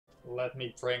let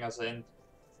me bring us in.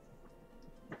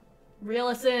 Reel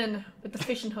us in with the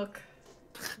fishing hook.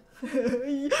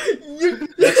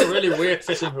 That's a really weird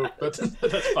fishing hook, but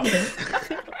that's fine.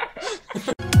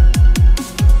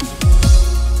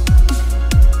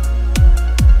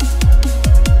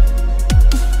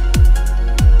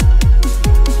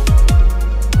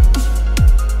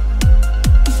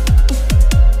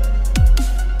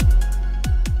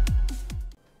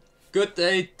 Good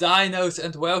day, dinos,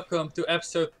 and welcome to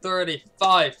episode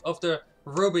 35 of the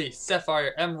Ruby,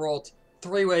 Sapphire, Emerald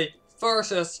 3-way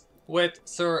versus with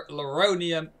Sir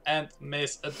Laironium and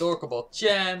Miss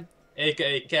AdorkableChan,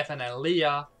 aka Kevin and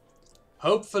Leah.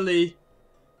 Hopefully,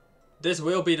 this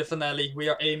will be the finale. We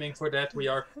are aiming for that. We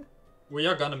are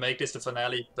gonna make this the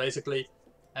finale, basically,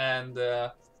 and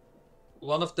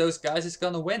one of those guys is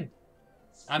gonna win.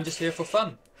 I'm just here for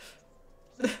fun.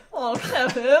 Oh,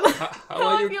 Kevin.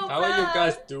 How are you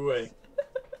guys doing?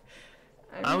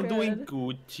 I'm doing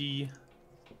Gucci.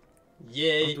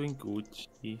 Yay. I'm doing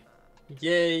Gucci.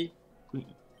 Yay.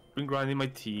 Been grinding my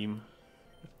team.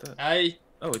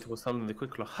 Oh, it was suddenly the quick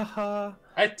claw. Haha.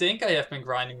 I think I have been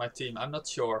grinding my team. I'm not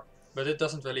sure, but it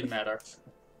doesn't really matter.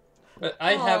 But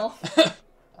I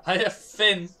have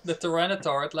Finn, the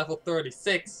Tyranitar, at level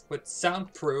 36 with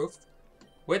Soundproof,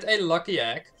 with a Lucky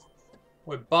Egg,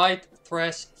 with Bite,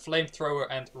 Thrash, Flamethrower,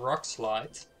 and Rock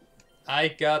Slide. I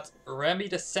got Remy II,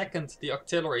 the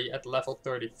Octillery, at level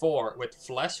 34 with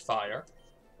Flash Fire,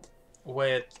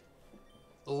 with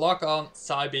Lock On,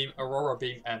 Psybeam, Aurora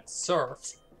Beam, and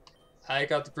Surf. I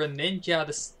got Greninja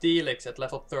the Steelix at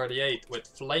level 38 with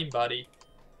Flame Body,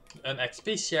 an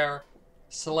XP share,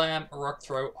 Slam, Rock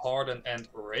Throw, Harden, and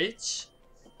Rage.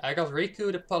 I got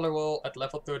Riku the Poliwhirl at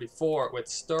level 34 with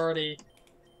Sturdy,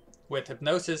 with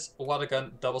Hypnosis, Water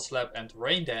Gun, Double Slap, and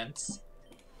Rain Dance.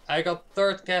 I got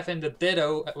third Kevin the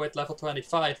Ditto with level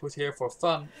 25, who's here for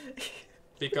fun,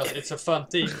 because it's a fun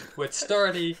team, with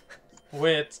Sturdy,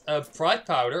 with Pride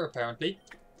Powder, apparently,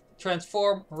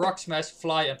 Transform, Rock Smash,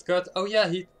 Fly, and Cut. Oh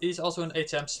yeah, he's also an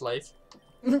HM slave.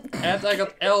 And I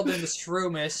got Eldin the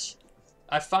Shroomish.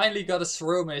 I finally got a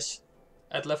Shroomish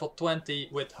at level 20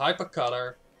 with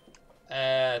Hypercolor,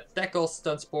 Tackle,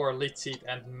 Stun Spore, Leech Seed,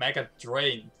 and Mega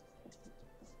Drain.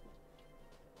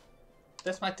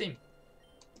 That's my team.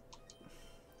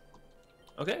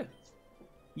 Okay.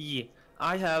 Yeah.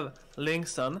 I have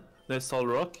Lingsun, the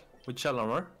Solrock, with Shell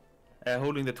Armor,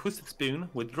 holding the Twisted Spoon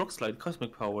with Rock Slide,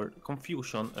 Cosmic Power,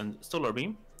 Confusion, and Solar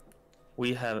Beam.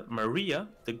 We have Maria,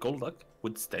 the Golduck,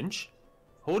 with Stench,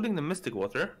 holding the Mystic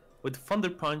Water with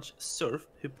Thunder Punch, Surf,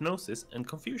 Hypnosis, and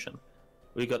Confusion.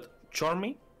 We got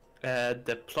Charmy,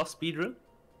 the Plus Speedrill,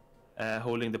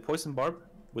 holding the Poison Barb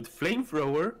with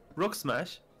Flamethrower, Rock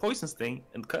Smash, Poison Sting,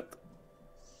 and Cut.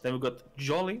 Then we got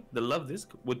Jolly, the Love Disc,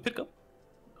 with Pickup,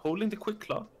 holding the Quick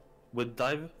Claw with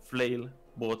Dive, Flail,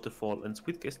 Waterfall, and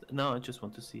Sweet Kiss. No, I just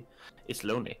want to see. It's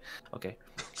lonely. Okay.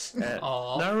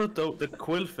 Naruto, the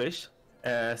Quillfish,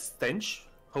 Stench,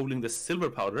 holding the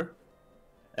Silver Powder,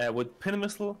 with Pin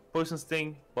Missile, Poison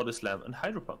Sting, Body Slam, and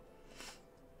Hydro Pump.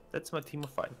 That's my team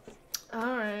of 5.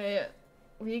 Alright.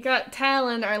 We got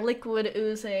Talon, our liquid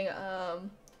oozing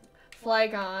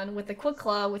Flygon, with the Quick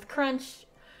Claw, with Crunch,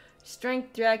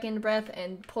 Strength, Dragon Breath,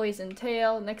 and Poison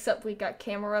Tail. Next up we got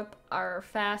Camerupt, our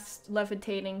fast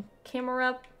levitating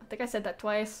Camerupt. I think I said that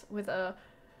twice, with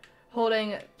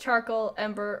holding Charcoal,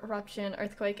 Ember, Eruption,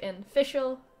 Earthquake, and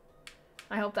Fischl.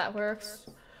 I hope that works.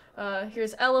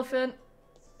 Here's Elephant,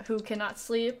 who cannot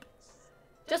sleep.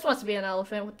 Just wants to be an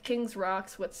elephant, with King's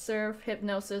Rocks, with Surf,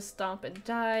 Hypnosis, Stomp, and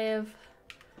Dive.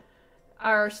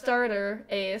 Our starter,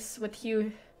 Ace, with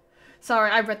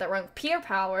Sorry, I read that wrong. Pure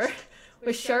Power,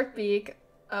 with Shark Beak,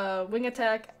 Wing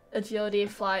Attack, Agility,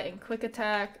 Fly, and Quick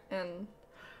Attack. And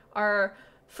our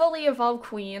fully evolved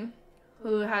Queen,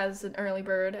 who has an Early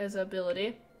Bird as an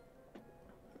ability.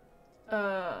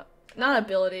 Not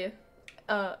ability.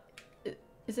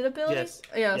 Is it ability? Yes.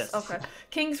 Yes. Okay.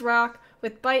 King's Rock,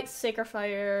 with Bite, Sacred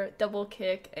Fire, Double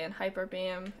Kick, and Hyper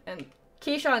Beam. And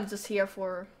Keyshawn's just here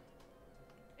for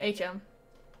HM.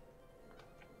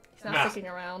 He's not sticking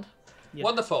around. Yeah.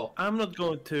 Wonderful. I'm not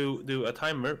going to do a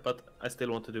timer, but I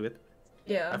still want to do it.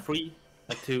 Yeah. A 3,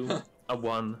 a 2, a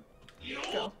 1.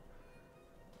 Go.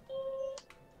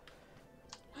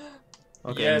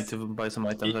 Okay, Yes. I need to buy some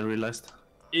items, I realized.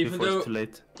 Even Before though it's too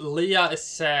late. Leah is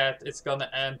sad it's gonna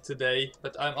end today,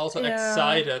 but I'm also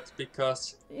excited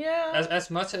because as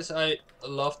much as I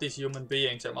love these human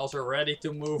beings, I'm also ready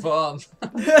to move on.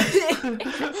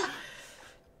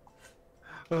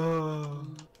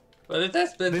 But it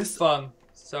has been fun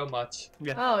so much.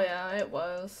 Yeah. Oh yeah, it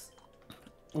was.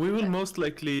 We will most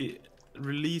likely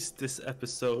release this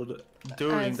episode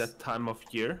during that time of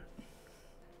year,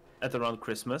 at around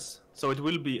Christmas. So it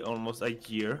will be almost a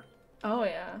year. Oh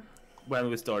yeah. When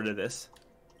we started this.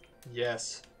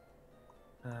 Yes.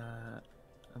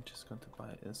 I'm just going to buy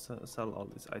and sell all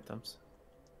these items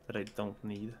that I don't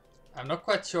need. I'm not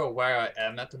quite sure where I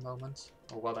am at the moment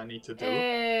or what I need to do.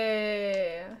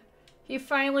 Hey, he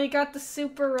finally got the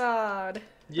super rod.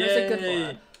 Yay! That's a good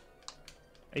one.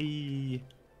 Hey.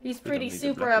 He's pretty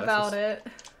super about it.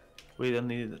 We don't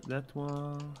need that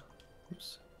one.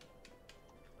 Oops.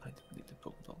 I don't need the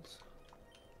Pokeballs.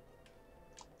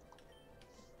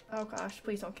 Oh gosh,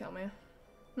 please don't kill me.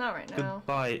 Not right now.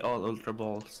 Goodbye, all Ultra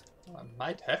Balls. I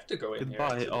might have to go in here.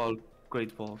 Goodbye, all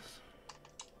Great Balls.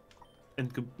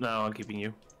 And now I'm keeping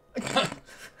you.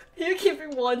 You're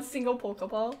keeping one single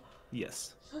Pokeball?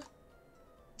 Yes.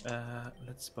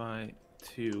 Let's buy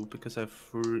 2 because I have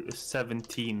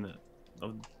 17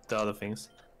 of the other things.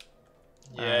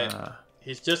 Yeah,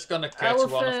 he's just gonna catch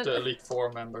one of the Elite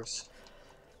Four members.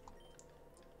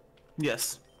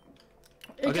 Yes.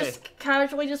 You're just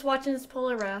casually just watching this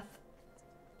Poliwrath.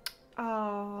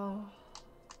 Oh.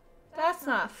 That's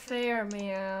not fair,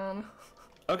 man.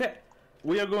 Okay,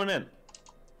 we are going in.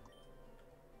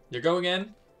 You're going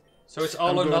in? So it's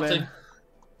all or nothing?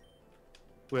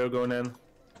 We are going in.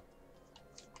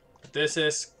 This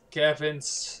is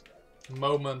Kevin's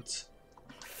moment.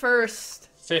 First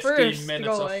 15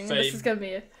 minutes of fame. This is gonna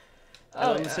be...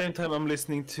 Oh, at the same time, I'm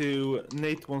listening to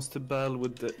Nate Wants to Bell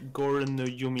with the Goren no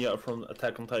Yumiya from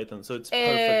Attack on Titan, so it's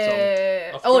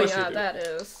perfect song. Oh yeah, that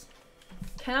is.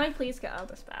 Can I please get out of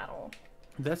this battle?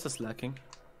 That's a slacking.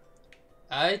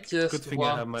 I just Good thing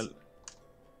want... I have my...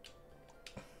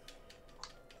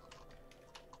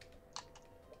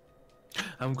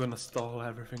 I'm gonna stall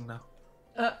everything now.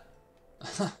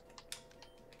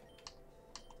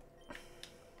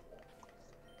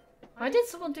 Why did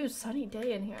someone do Sunny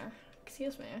Day in here?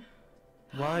 Excuse me.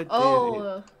 Why did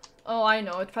Oh, I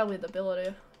know. It's probably the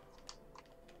ability.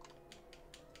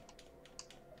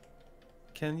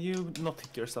 Can you not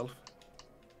hit yourself?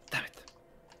 Damn it.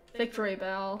 Victory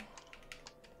Bell.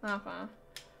 Okay.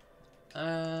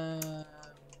 I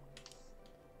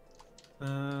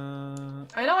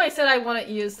know I said I wouldn't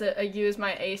use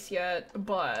my ace yet,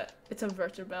 but it's a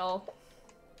Virtue Bell.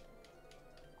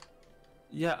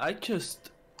 Yeah, I just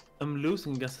am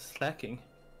losing against slacking.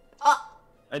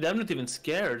 And I'm not even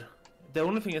scared. The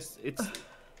only thing is, it's...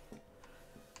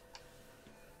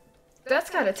 That's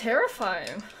kind of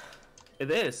terrifying. It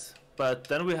is, but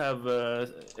then we have a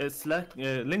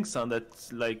Linkson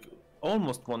that's like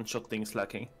almost one-shotting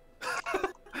slacking.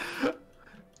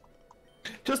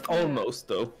 Just almost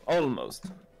though,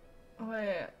 almost.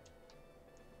 Wait,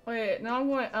 now I'm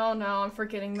going. Oh no, I'm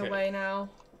forgetting the way now.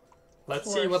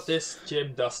 Let's see what this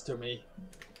gym does to me.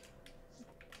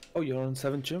 Oh, you're on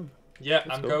 7th gym. Yeah,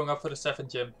 I'm going up for the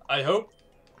 7th gym. I hope.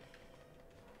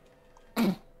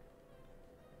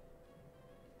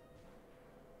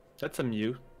 That's a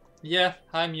Mew. Yeah,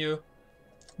 hi Mew.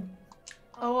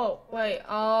 Oh, wait.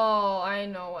 Oh, I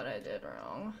know what I did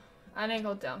wrong. I didn't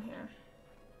go down here.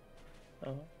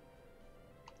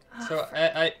 So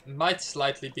I might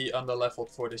slightly be under-leveled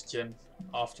for this gym,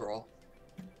 after all.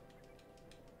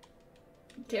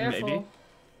 Careful. Maybe.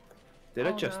 Did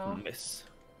I just miss?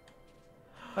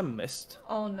 I missed.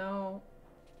 Oh no.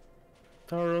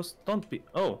 Tauros, don't be...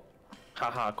 Oh!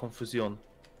 Haha, confusion.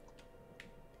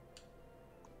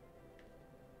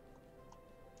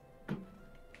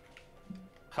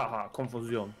 Haha,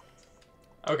 confusion.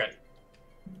 Okay.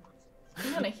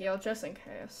 I'm gonna heal just in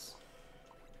case.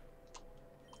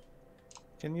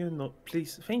 Can you not...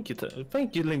 Please, thank you,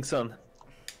 Linkson.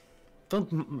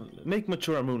 Don't make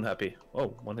Mature Moon happy.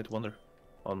 Oh, one-hit wonder.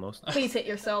 Almost. Please hit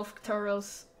yourself,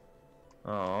 Tauros.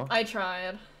 Aww. I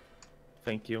tried.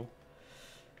 Thank you.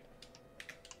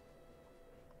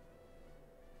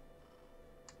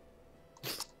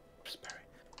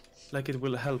 Like it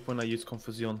will help when I use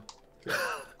Confusion.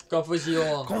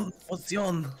 Confusion.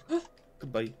 Confusion!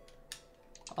 Goodbye.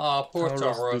 Ah, poor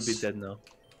Tauros. Tauros do be dead now.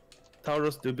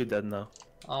 Tauros do be dead now.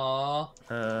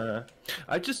 Aww.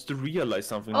 I just realized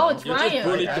something Oh, now. it's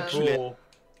Ryan.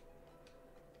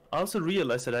 I also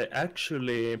realized that I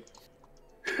actually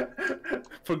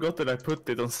forgot that I put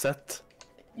it on set.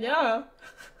 Yeah.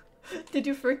 Did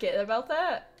you forget about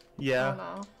that? Yeah.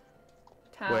 Oh no.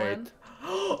 Talon. Wait.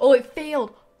 Oh, it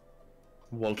failed.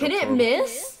 Can it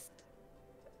miss?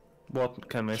 What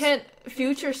can miss? Can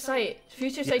Future Sight?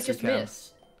 Future Sight just you can.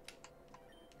 missed.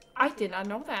 I did not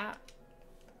know that.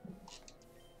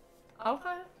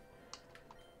 Okay.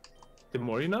 The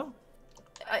more you know?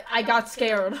 I got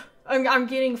scared. I'm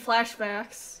getting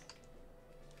flashbacks.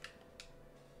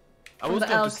 I From was the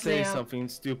going to say Alexia. something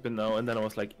stupid now, and then I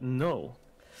was like, no.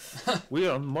 We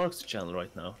are on Mark's channel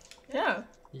right now. Yeah.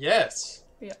 Yes.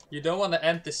 Yeah. You don't want to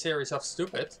end this series off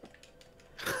stupid.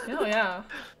 Oh yeah.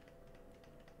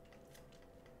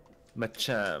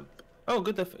 Machamp. Oh,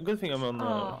 good thing I'm on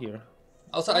Oh. here.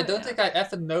 Also, Oh, I don't yeah. think I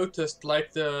ever noticed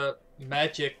like the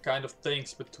magic kind of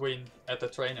things at the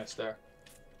trainers there.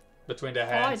 Between the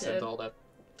hands and did. all that.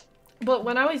 But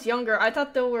when I was younger, I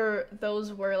thought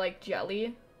those were like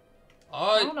jelly.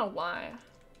 I don't know why.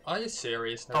 Are you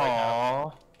serious right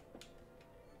now? Aww.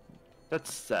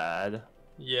 That's sad.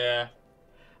 Yeah.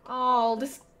 Oh,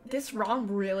 this Ron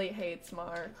really hates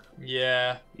Mark.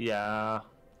 Yeah. Yeah.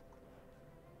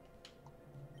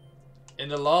 In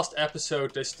the last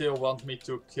episode, they still want me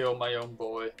to kill my own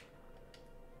boy.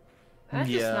 That's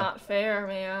Yeah. just not fair,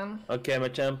 man. Okay,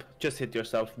 Machamp, just hit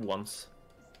yourself once.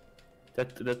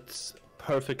 That's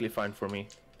perfectly fine for me.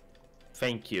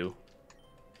 Thank you.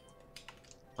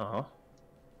 Uh-huh.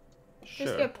 Sure.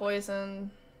 Just get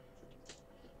poisoned.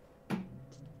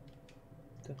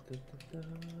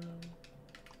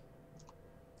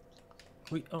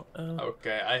 We are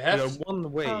Okay, I we have are one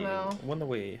away. Oh, no. One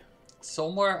away.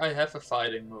 somewhere I have a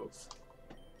fighting move.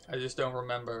 I just don't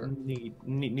remember.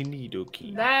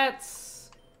 Nidoking.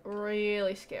 That's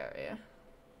really scary.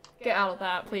 Get out of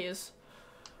that, please.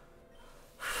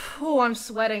 Oh, I'm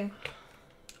sweating.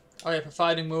 I have a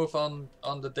fighting move on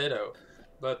the Ditto,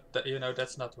 but you know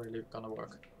that's not really gonna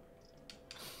work.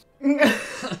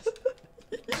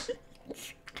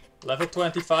 Level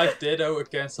 25 Ditto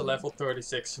against a level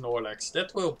 36 Snorlax.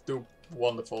 That will do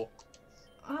wonderful.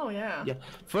 Oh yeah. Yeah.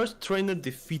 First trainer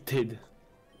defeated.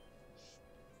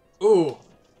 Ooh,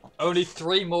 only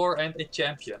 3 more and a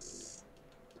champion.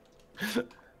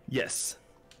 Yes.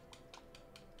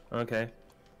 Okay.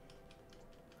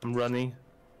 I'm running.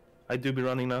 I do be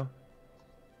running now.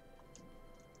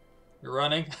 You're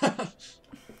running?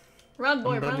 Run,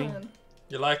 boy, I'm running. run.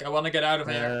 You're like, I want to get out of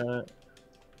here.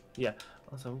 Yeah.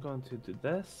 Also, I'm going to do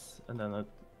this and then I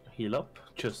heal up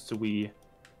just so we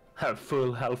have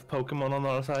full health Pokemon on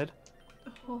our side.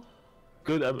 Oh.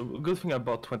 Good thing I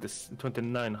bought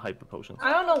 29 hyper potions.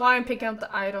 I don't know why I'm picking up the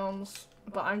items,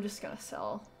 but I'm just gonna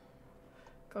sell.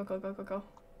 Go, go, go, go, go.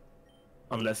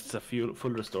 Unless it's a full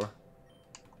restore.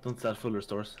 Don't sell full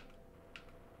restores.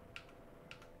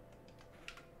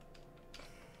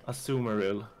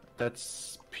 Azumarill.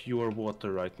 That's pure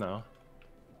water right now.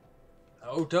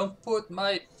 Oh, don't put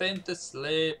my Finn to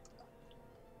sleep.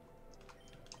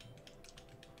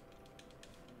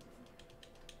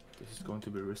 This is going to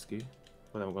be risky,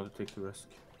 but I'm going to take the risk.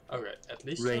 Okay, at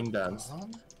least Rain you're dance.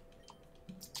 gone.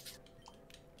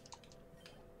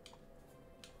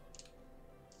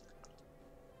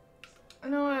 You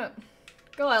know what?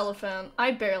 Go elephant.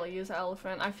 I barely use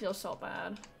elephant. I feel so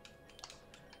bad.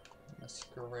 That's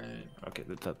great. Okay,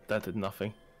 that did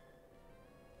nothing.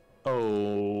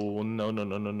 Oh no no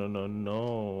no no no no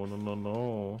no no no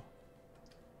no.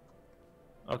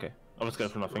 Okay, I was scared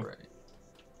for nothing. Great.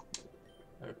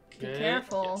 Okay. Be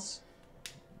careful. Yes.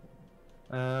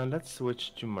 Let's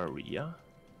switch to Maria.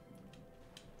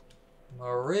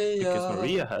 Maria. Because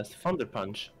Maria has Thunder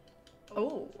Punch.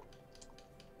 Oh.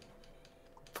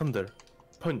 Thunder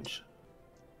Punch.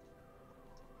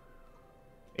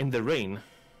 In the rain.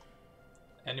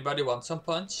 Anybody want some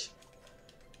punch?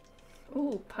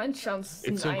 Ooh, punch sounds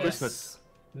It's nice. on Christmas.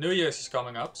 New Year's is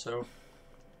coming up, so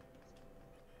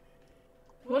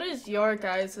What is your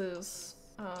guys'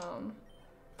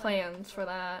 plans for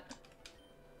that?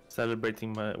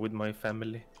 Celebrating with my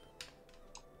family.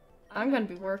 I'm gonna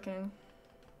be working.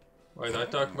 wait, I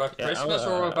talk about Yeah, Christmas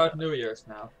or about New Year's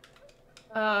now?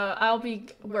 I'll be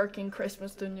working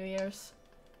Christmas to New Year's.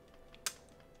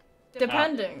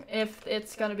 Depending if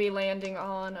it's gonna be landing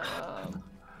on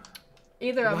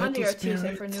either a What Monday the or Tuesday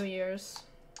for spirit? New Year's.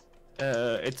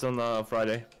 It's on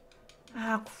Friday.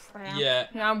 Ah, crap. Yeah.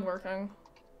 Yeah, I'm working.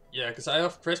 Yeah, because I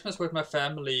have Christmas with my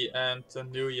family and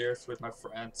New Year's with my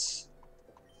friends.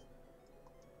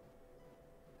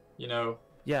 You know,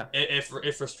 Yeah. if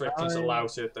restrictions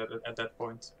allows it at that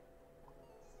point.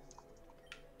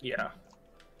 Yeah.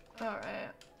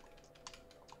 Alright.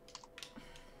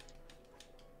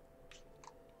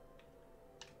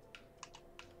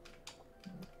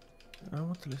 I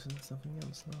want to listen to something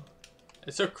else now.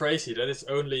 It's so crazy that it's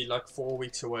only like 4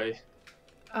 weeks away.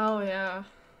 Oh, yeah.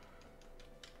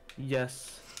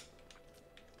 Yes.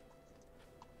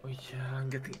 Oh yeah, I'm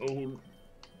getting old.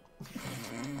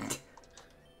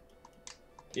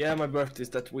 Yeah, my birthday's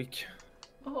that week.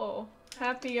 Oh,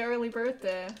 happy early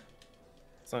birthday.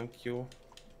 Thank you.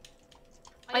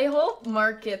 I hope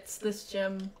Mark gets this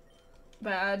gym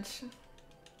badge.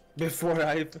 Before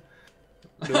I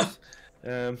lose.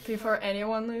 Before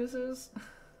anyone loses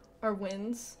or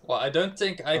wins. Well, I don't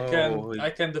think I Oh,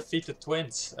 can defeat the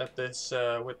twins at this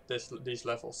with these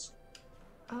levels.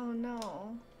 Oh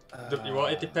no. Well,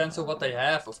 it depends on what they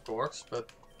have, of course, but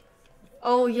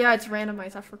Oh yeah, it's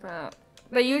randomized. I forgot.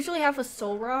 They usually have a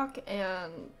soul rock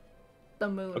and the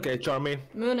moon. Okay, Charmy.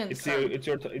 Moon and It's sun.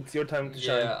 your time to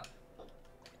shine. yeah.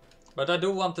 But I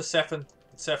do want the seven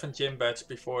gym badge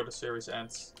before the series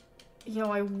ends.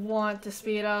 Yo, I want to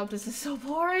speed up. This is so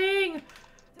boring.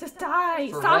 Just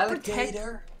die. For Stop protecting.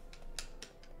 alligator.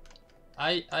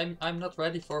 I'm not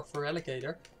ready for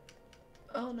alligator.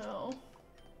 Oh no.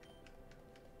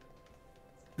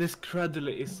 This Cradle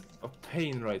is a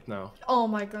pain right now. Oh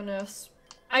my goodness.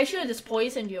 I should have just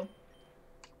poisoned you.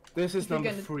 This is You're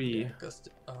number gonna- 3.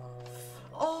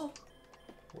 Oh.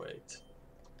 Wait.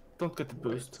 Don't get the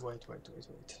boost. Wait.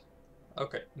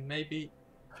 Okay, maybe.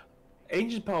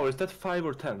 Ancient power, is that 5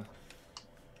 or 10?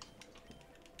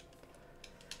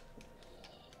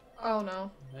 Oh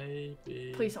no.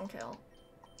 Maybe. Please don't kill.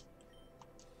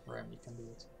 Remy can do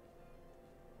it.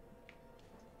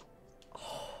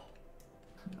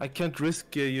 I can't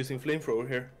risk using flamethrower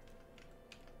here.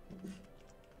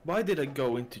 Why did I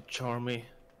go into Charmy?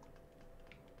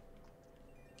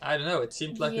 I don't know. It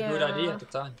seemed like a good idea Yeah. at the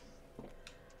time.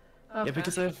 Okay. Yeah,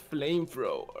 because I have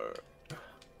flamethrower.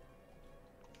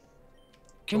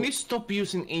 Can we stop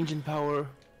using ancient power?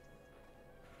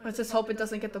 Let's just hope it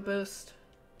doesn't get the boost.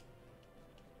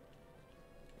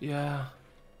 Yeah.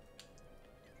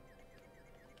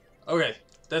 Okay,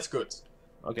 that's good.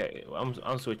 Okay,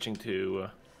 I'm switching to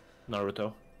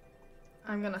Naruto.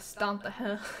 I'm gonna stomp the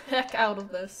heck out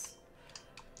of this.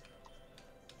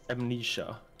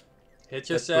 Amnesia. Hit That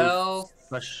yourself.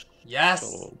 Special,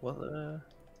 Yes. what?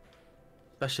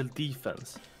 Special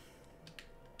defense.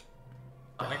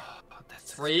 Can I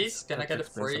That's freeze? Can I that get a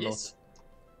explains lot. freeze?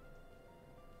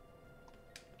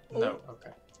 No.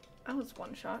 Okay. That was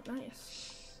one shot. Nice.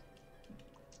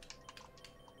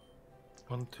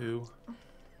 1, 2.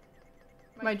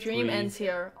 My dream 3. ends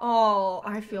here. Oh,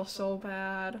 I feel so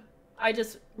bad. I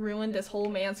just ruined this whole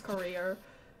man's career.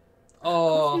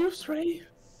 Oh, Confused, Ray.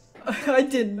 I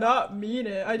did not mean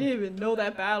it. I didn't even know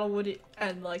that battle would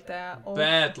end like that. Oh,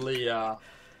 bad, Leah.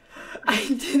 I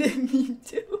didn't mean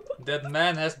to. That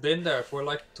man has been there for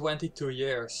like 22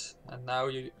 years, and now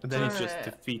you. And then it's just Alright.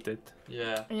 defeated.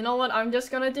 Yeah. You know what I'm just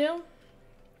gonna do?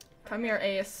 Come here,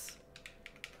 Ace.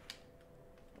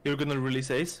 You're gonna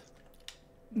release Ace?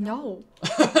 No.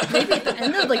 Maybe at the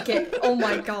end of the game. Oh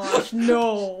my gosh,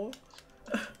 no.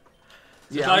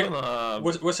 Yeah, like, I'm gonna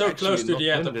We're so actually close to not the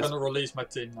end. win I'm this. gonna release my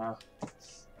team now.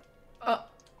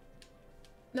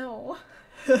 No.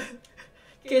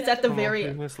 Okay, it's at the Come on, very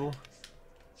Pig Missile.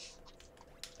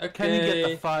 Okay. Can you get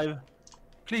the 5?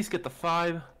 Please get the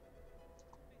 5.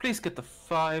 Please get the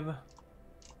 5.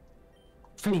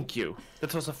 Thank you.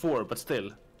 That was a 4, but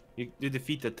still. You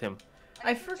defeated him.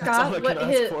 I That's all I forgot can what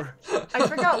ask his for. I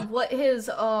forgot what his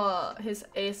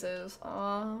ace is.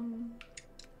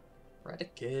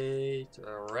 Eradicate.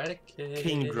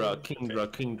 Kingdra, Okay.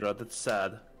 Kingdra, that's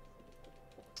sad.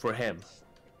 For him.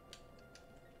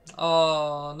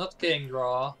 Oh, not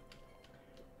Kingdra.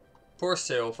 Poor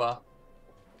Silva.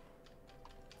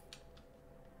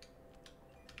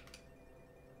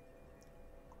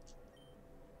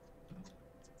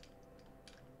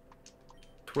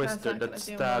 Twister, not that gonna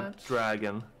do stabbed much.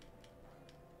 dragon.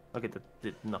 Okay, that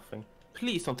did nothing.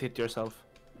 Please don't hit yourself.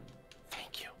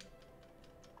 Thank you.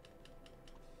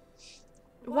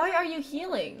 Why are you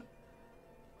healing?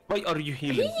 Why are you He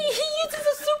healing? uses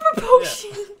a super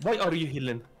potion. Why are you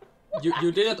healing?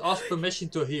 You didn't ask permission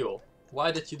to heal.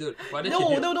 Why did you do it? Why did you No,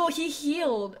 heal? no, no. He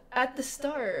healed at the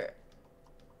start.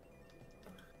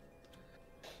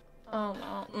 Oh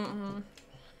no. Mm-mm.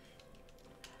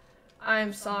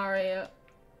 I'm sorry.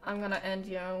 I'm gonna end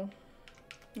you.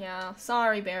 Yeah.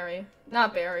 Sorry, Barry.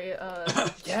 Not Barry.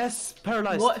 Yes,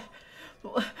 paralyzed. What?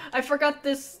 I forgot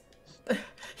this.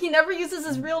 He never uses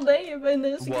his real name in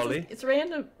this. because Wally? It's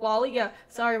random. Wally? Yeah.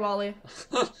 Sorry, Wally.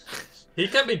 He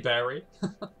can be Barry.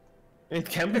 It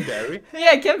can be Barry.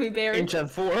 Yeah, it can be Barry. In Gen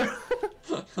 4.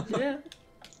 Yeah.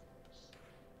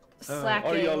 Slacking.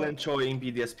 Are y'all enjoying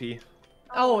BDSP?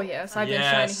 Oh yes, I've been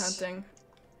shiny Yes. hunting.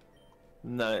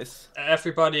 Nice.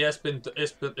 Everybody has been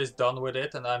is done with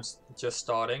it, and I'm just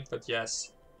starting. But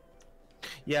yes.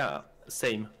 Yeah,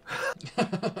 same.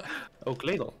 Oak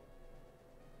Ladle.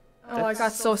 Oh, I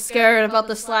got so scared about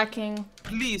the slacking.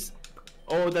 Please.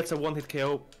 Oh, that's a one-hit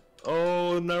KO.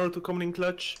 Oh, Naruto coming in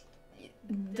clutch.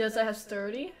 Does it have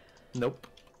sturdy? Nope.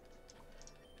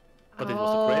 But it was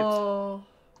a crit. Oh,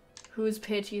 whose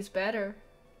Pidgey's better?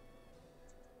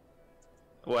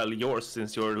 Well, yours,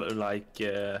 since you're like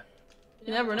You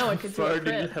never know, it could do a 30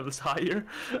 crit. levels higher.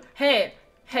 Hey,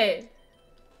 hey.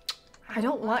 I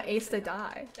don't want Ace to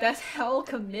die. That's how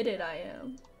committed I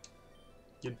am.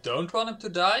 You don't want him to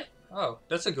die? Oh,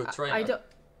 that's a good trainer. I don't.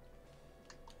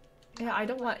 Yeah, I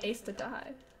don't want Ace to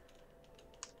die.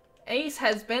 Ace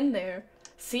has been there,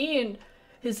 seeing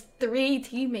his 3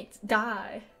 teammates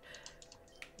die.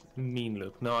 Mean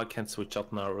look. Now I can't switch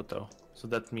out Naruto. So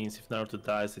that means if Naruto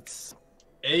dies, it's...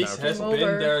 Ace Naruto. has Game been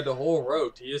over. there the whole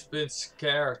road. He has been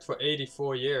scared for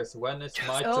 84 years. When is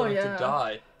my Oh, turn yeah. to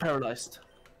die? paralyzed.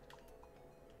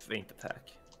 Faint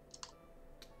attack.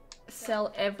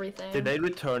 Sell everything. Did they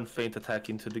return Faint Attack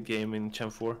into the game in Chem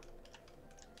 4?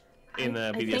 In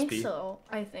I BDSP? think so.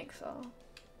 I think so.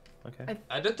 Okay.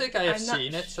 I don't think I have I'm not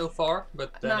seen it so far,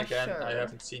 but then not again, I sure.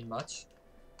 haven't seen much.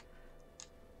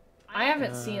 I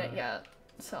haven't seen it yet,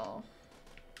 so.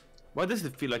 Why does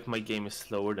it feel like my game is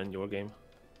slower than your game?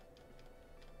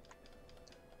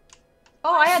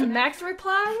 Oh, I had max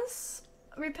repels?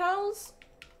 You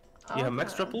have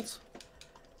max Okay. triples?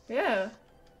 Yeah.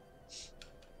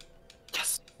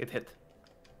 Yes! It hit.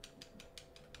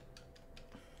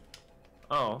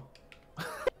 Oh.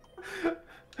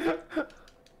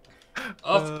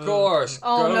 Of course!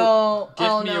 Oh Go no. Give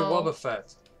Oh me no. a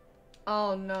Wobbuffet.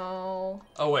 Oh no.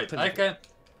 Oh wait, I can...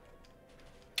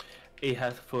 He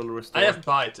has full restore. I have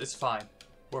bite, it's fine.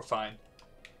 We're fine.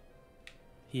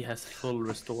 He has full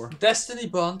restore. Destiny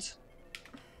Bond.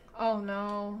 Oh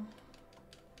no.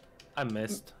 I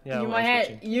missed. Yeah, you well, might I'm have,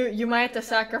 switching. you might have to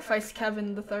sacrifice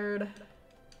Kevin the Third.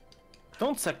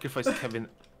 Don't sacrifice Kevin.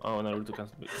 Oh, Naruto can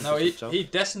No, switch out. he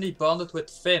Destiny bonded with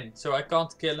Finn, so I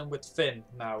can't kill him with Finn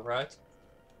now, right?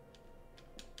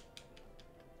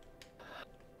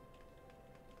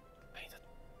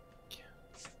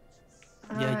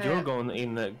 Yeah, you're Alright. going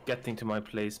in getting to my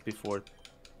place before.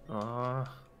 Alright.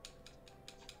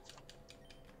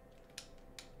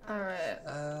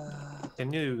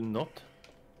 Can you not?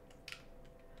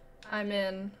 I'm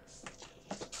in.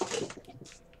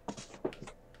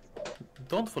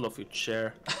 Don't fall off your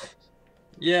chair.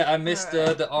 Yeah, I missed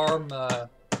Alright. the arm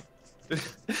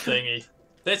thingy.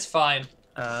 That's fine.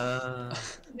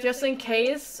 Just in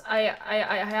case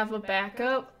I have a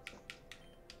backup,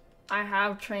 I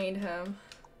have trained him.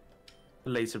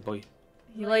 Laser boy.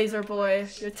 You laser boy,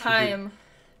 your time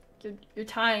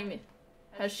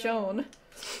has shown.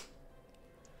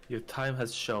 Your time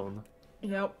has shown.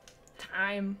 Yep,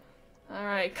 time.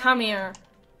 Alright, come here.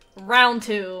 Round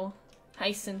 2.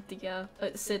 Hi, Cynthia.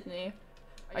 Sydney.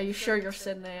 Are you sure you're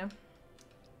Sydney?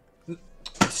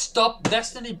 Stop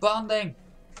Destiny bonding!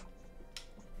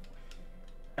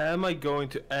 Am I going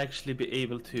to actually be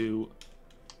able to...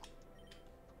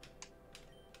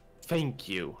 Thank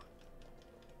you.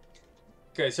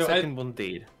 Okay, so Second one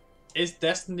did. is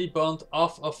Destiny Bond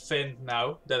off of Finn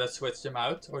now that I switched him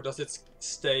out? Or does it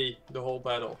stay the whole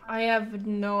battle? I have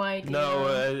no idea. No,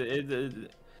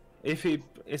 if it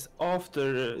is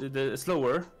after the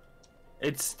slower,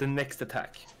 it's the next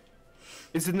attack.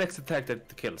 It's the next attack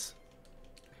that kills.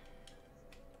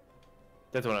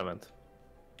 That's what I meant.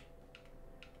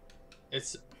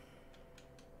 It's...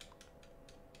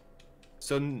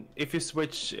 So if you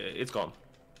switch, it's gone.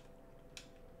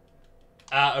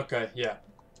 Ah, okay, yeah.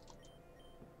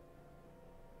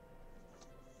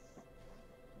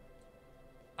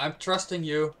 I'm trusting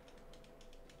you.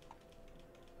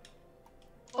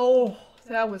 Oh,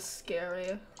 that was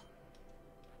scary.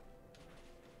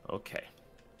 Okay.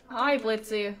 Hi,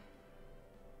 Blitzy.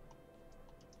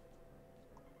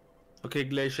 Okay,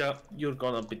 Glacia, you're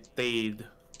gonna be dead.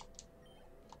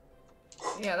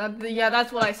 Yeah,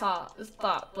 that's what I thought,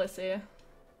 Blitzy.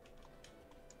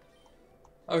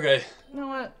 Okay, You know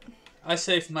what? I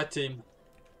saved my team.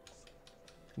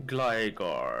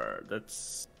 Gligar,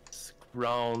 that's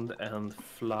ground and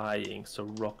flying, so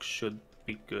rock should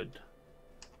be good.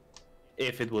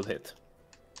 If it would hit.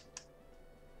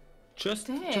 Just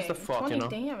a thought, 20 you know.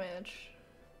 damage.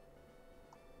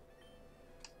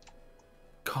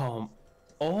 Come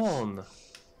on!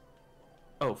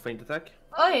 Oh, faint attack?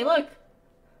 Oh, hey, look!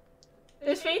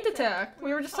 There's Faint Attack.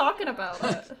 We were just talking about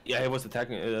it. Yeah, it was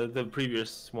attacking. The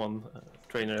previous one,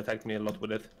 trainer attacked me a lot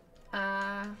with it.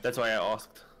 That's why I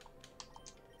asked.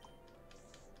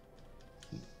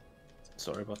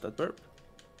 Sorry about that burp.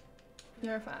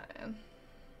 You're fine.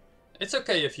 It's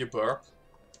okay if you burp.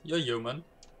 You're human.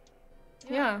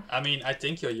 Yeah. I mean, I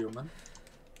think you're human.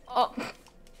 Oh.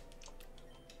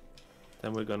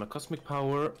 Then we're gonna Cosmic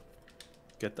Power,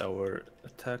 get our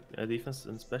attack, defense,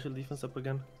 and special defense up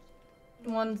again.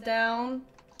 One's down.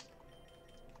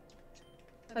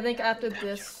 I think after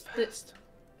this...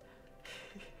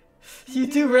 You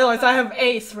do realize I have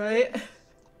ace, right?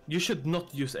 You should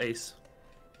not use ace.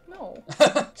 No.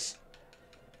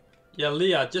 Yeah,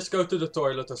 Leah, just go to the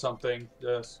toilet or something.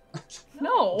 Just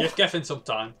No. give Kevin some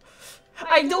time.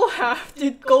 I don't have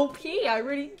to go pee. I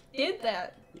already did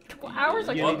that a couple hours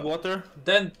You ago. need water?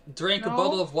 Then drink a No.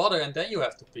 bottle of water and then you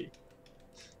have to pee.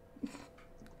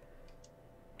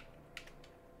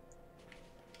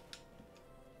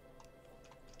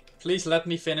 Please let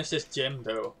me finish this gym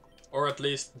though. Or at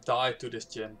least die to this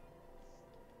gym.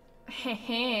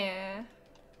 Heh.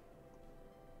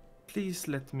 Please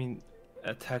let me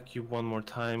attack you one more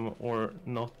time or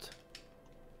not.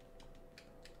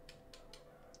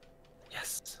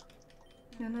 Yes.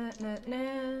 Na, na, na, na.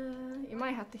 You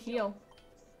might have to heal.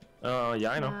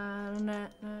 Yeah, I know. Na, na,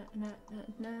 na,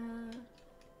 na,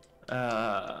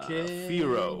 na. Okay.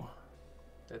 Firo.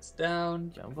 That's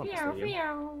down. Yeah, I'm gonna Meow, say you.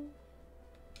 meow.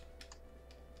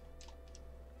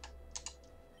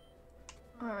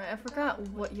 Alright, I forgot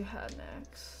what you had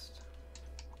next.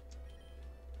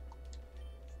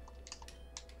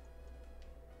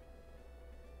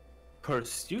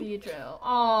 Pursuit? Beedrill.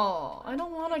 Oh, I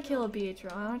don't want to kill a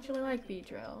Beedrill. I actually like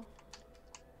Beedrill.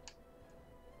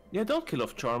 Yeah, don't kill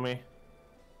off Charmy.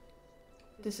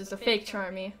 This is a fake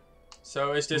Charmy.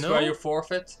 So is this No. where you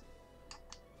forfeit?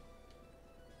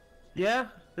 Yeah,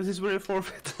 this is where you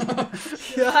forfeit.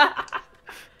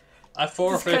 I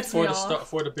forfeit cuts me for the off.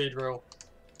 for the beat roll.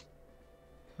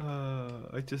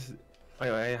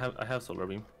 I have solar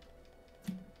beam.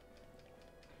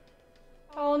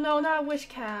 Oh no, not Wish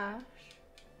Cash.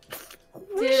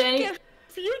 Wish any- Cash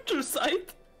future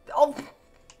sight? Oh.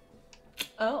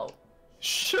 Oh.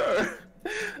 Sure.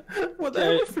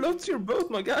 Whatever Okay. floats your boat,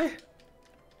 my guy.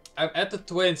 I'm at the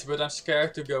twins, but I'm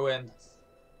scared to go in.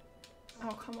 Oh,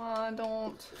 come on,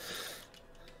 don't.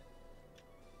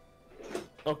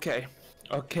 Okay.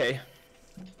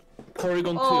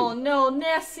 Porygon 2. Oh no,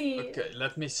 Nessie! Okay,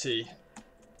 let me see.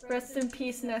 Rest in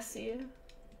peace, Nessie.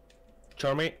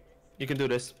 Charmy, you can do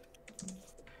this.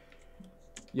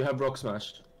 You have Rock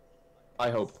Smash. I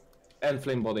hope. And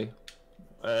Flame Body.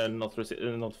 Not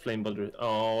flame body.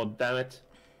 Oh, damn it.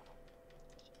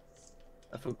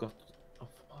 I forgot.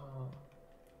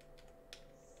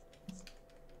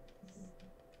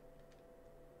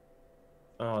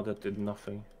 Oh, that did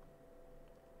nothing.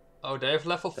 Oh, they have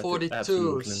level That did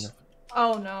absolutely 42s. nothing.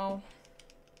 Oh no.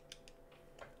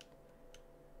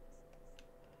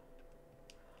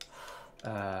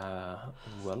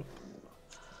 Well.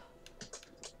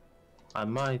 I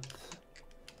might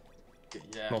Okay,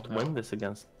 yeah, not no. win this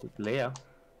against Leia.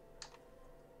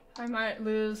 I might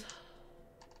lose.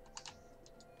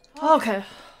 Okay.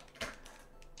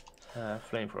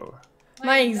 Flamethrower.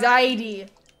 My anxiety.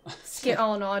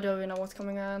 Oh no, I don't even know what's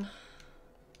coming on.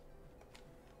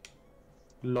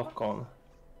 Lock on.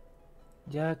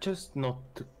 Yeah, just not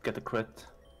to get a crit.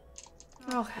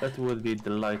 Okay. That would be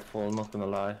delightful, not gonna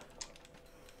lie.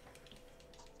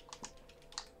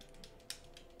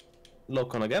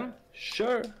 Lock on again?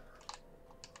 Sure.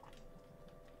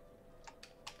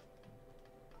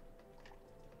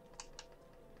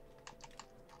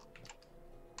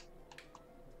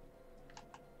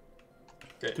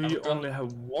 Okay, Do I'm you gonna- only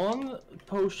have one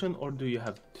potion or do you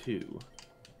have two?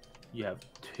 You have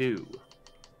two.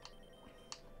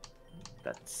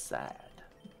 That's sad.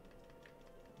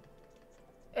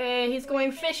 Hey, he's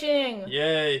going fishing!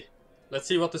 Yay! Let's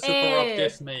see what the super Hey. rock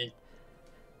gives me.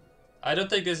 I don't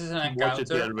think this is an Watch encounter. it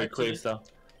the other way, actually. quiz though.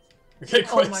 Okay, Oh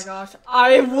quiz. my gosh,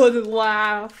 I would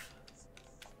laugh.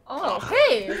 Oh,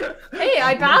 hey! Hey,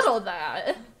 I battled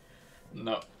that!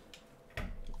 No.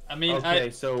 I mean, Okay,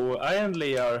 so I and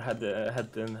Leah are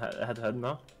head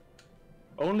now.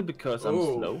 Only because I'm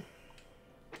Ooh. slow.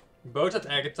 both at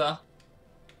Agatha.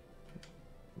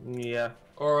 Yeah.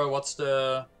 Or what's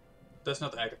the... That's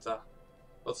not Agatha.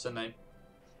 What's the name?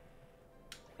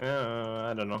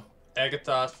 I don't know.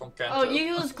 Agatha from Kanto. Oh, you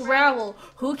use Growl.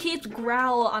 Who keeps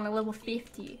Growl on a level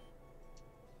 50?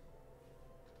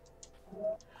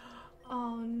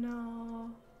 Oh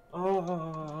no.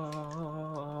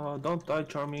 Oh, don't die,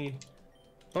 Charmy.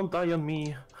 Don't die on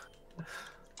me.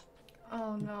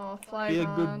 Oh no, Be a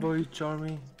good Flygon. boy,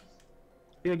 Charmy.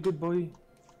 Be a good boy.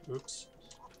 Oops.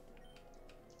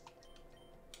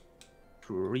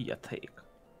 Retake.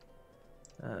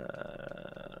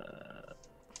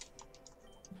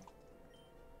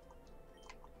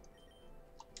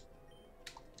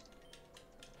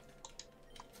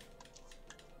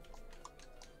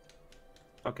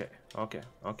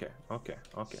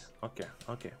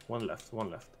 Okay. One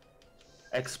left.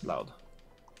 Explode.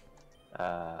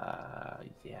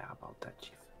 Yeah, about that,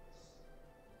 Chief.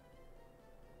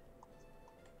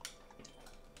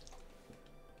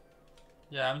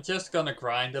 Yeah, I'm just gonna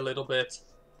grind a little bit.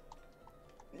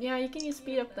 Yeah, you can use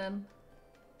speed up then.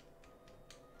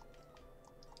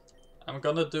 I'm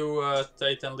gonna do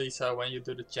Tate and Lisa when you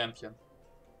do the champion.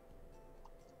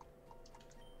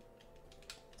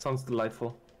 Sounds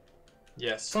delightful.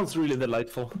 Yes. Sounds really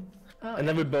delightful. Oh, And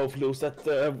then we both lose at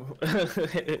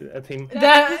at him.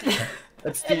 that.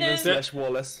 At Steven /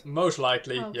 Wallace. Most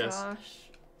likely, Oh yes. gosh.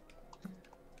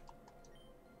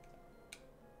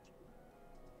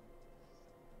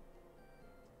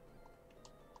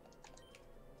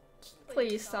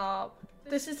 Please stop.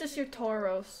 This is just your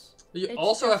Tauros. You It's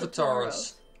also just have a a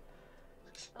Taurus.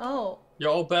 Oh.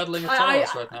 You're all battling a I-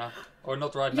 Taurus right now. Or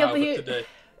not right Yeah, now, but but you- today.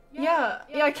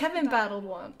 Yeah, Kevin battled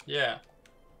one. Yeah.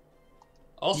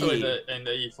 Also in the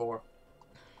E4.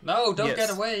 No, don't get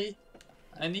Yes. away.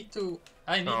 I need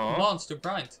Aw. mons to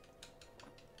grind.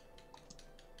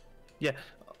 Yeah.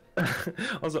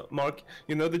 Also, Mark,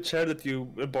 you know the chair that you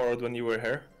borrowed when you were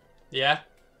here? Yeah.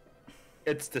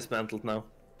 It's dismantled now.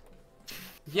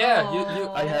 Yeah,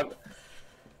 Aw.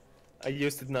 I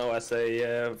used it now as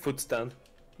a foot stand.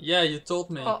 Yeah, you told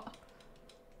me. Oh,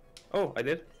 Oh, I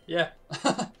did? Yeah.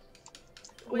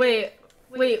 wait.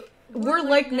 We're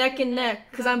like neck and neck,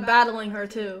 because I'm battling her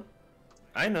too.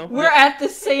 I know. We're at the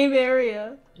same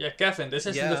area. Yeah, Kevin, this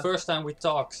isn't the Yeah. first time we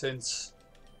talk since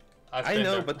I've I been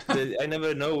know, there. but I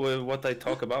never know what I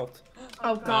talk about.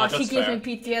 Oh gosh, he that's gives fair. me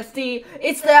PTSD.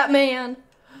 It's that man!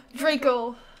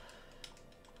 Draco!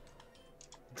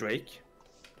 Drake?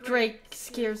 Drake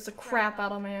scares the crap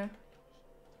out of me.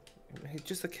 He's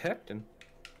just a captain.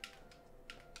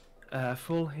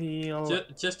 Full heal.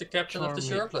 Just the captain of the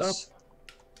Charm it shirtless.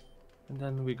 And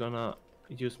then we're gonna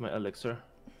use my elixir.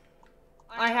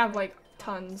 I have like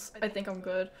tons. I think I'm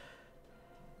good.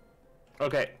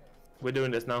 Okay, we're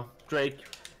doing this now. Drake.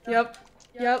 Yep.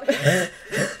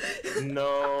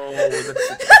 No,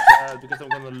 that's bad because I'm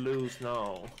gonna lose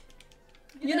now.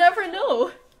 You never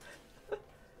know.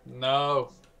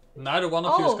 No. Neither one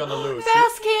of you is gonna lose.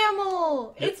 Fast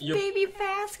Camel! You- It's you- baby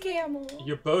Fast Camel!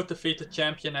 You both defeat the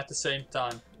champion at the same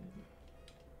time.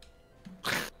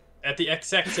 At the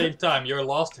exact same time. Your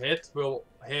last hit will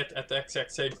hit at the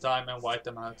exact same time and wipe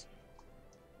them out.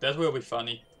 That will be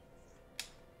funny.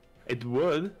 It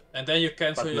would. And then you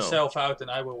cancel But no. yourself out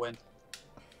and I will win.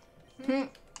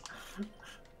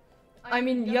 I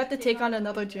mean, you have to take on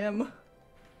another gym.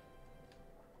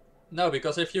 No,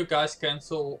 because if you guys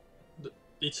cancel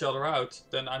each other out,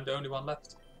 then I'm the only one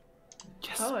left.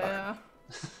 Yes. Oh yeah.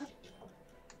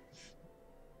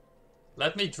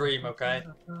 Let me dream, okay?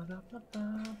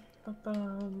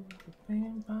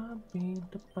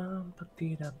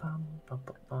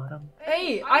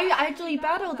 Hey, I actually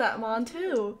battled that mon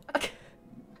too.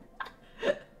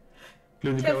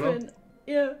 Ludicolo? Kevin.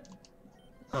 Yeah.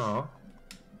 Aw.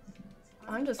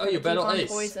 I'm just Oh, gonna you keep battle on Ace.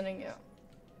 poisoning you.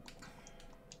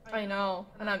 I know,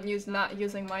 and I'm not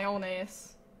using my own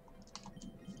ace.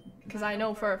 Because I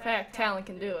know for a fact Talon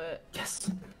can do it. Yes.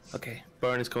 Okay,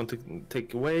 Burn is going to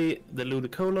take away the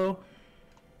Ludicolo.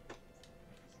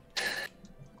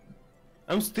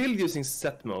 I'm still using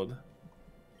set mode.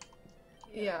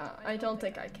 Yeah, I don't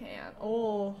think I can.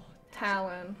 Oh,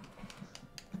 Talon.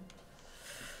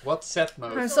 What set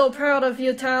I'm mode? so proud of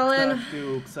you, Talon.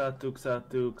 Xatu.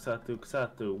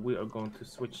 We are going to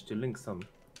switch to Linkson.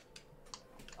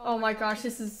 Oh my gosh,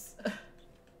 this is...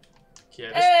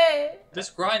 Yeah, Hey! this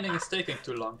grinding is taking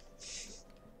too long.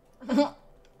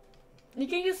 You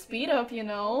can use speed up, you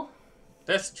know.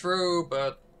 That's true,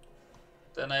 but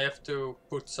then I have to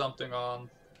put something on.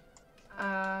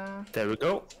 There we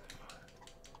go.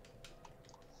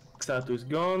 Xatu is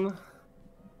gone.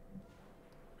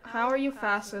 How are you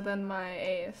faster than my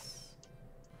ace?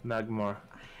 Magmar.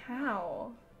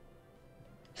 How?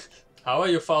 How are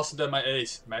you faster than my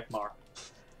ace, Magmar?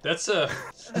 That's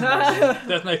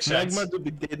that makes sense. Magma to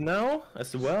be dead now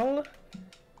as well.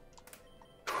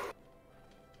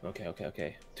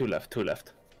 Okay. Two left.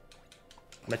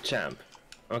 My champ.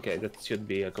 Okay, that should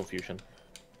be a confusion.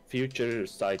 Future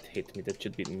sight hit me, that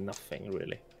should be nothing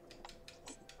really.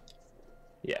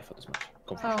 Yeah, I thought as much.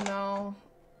 Confusion. Oh no.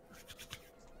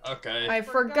 Okay. I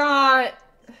forgot!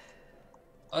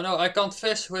 Oh no, I can't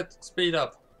fish with speed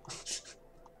up.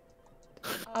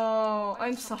 Oh,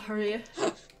 I'm sorry.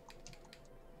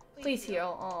 Please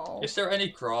heal. Oh. Is there any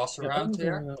grass around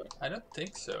here? I don't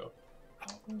think so.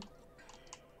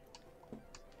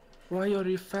 Why are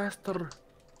you faster?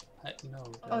 No.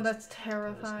 Oh, that's there's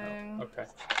terrifying. no. Okay.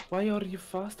 Why are you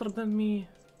faster than me?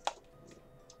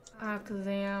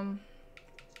 Alakazam.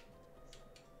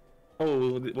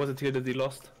 Oh, was it here that he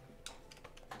lost?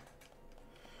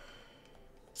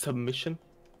 Submission?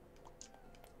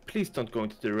 Please don't go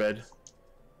into the red.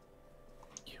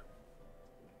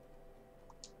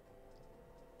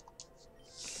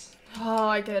 Oh,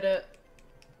 I get it.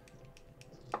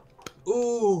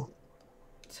 Ooh.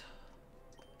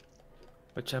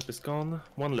 My champ is gone.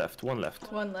 One left, one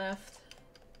left. One left.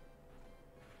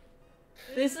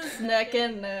 This is neck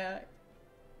and neck.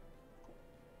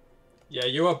 Yeah,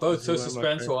 you are both so You are my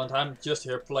friend. suspenseful, and I'm just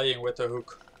here playing with the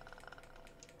hook.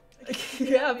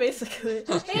 Yeah, basically.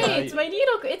 Hey, it's my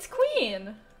needle. It's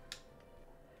queen.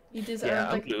 You deserve Yeah,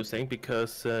 I'm like losing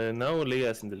because now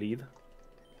Leah's in the lead.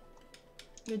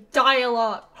 your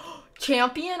dialogue.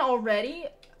 Champion already?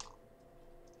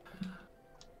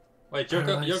 Wait, you're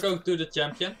going to the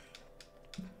champion?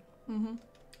 Mm-hmm.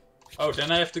 Oh,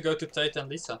 then I have to go to Tate and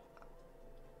Lisa.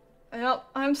 Yep,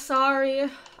 I'm sorry.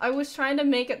 I was trying to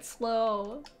make it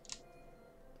slow.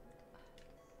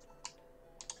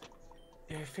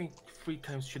 Yeah, I think 3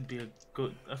 times should be a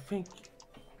good. I think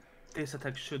this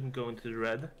attack shouldn't go into the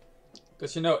red.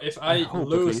 Because you know, if I I hope at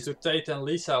lose least. to Tate and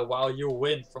Lisa while you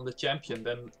win from the champion,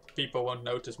 then people won't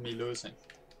notice me losing.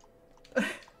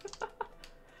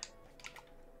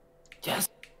 Yes!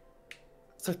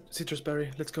 Citrus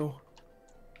berry, let's go.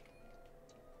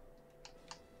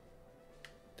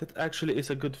 That actually is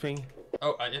a good thing.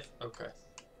 Oh, okay.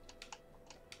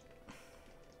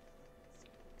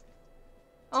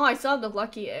 Oh, I saw the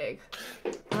lucky egg.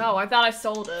 Oh, I thought I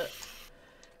sold it.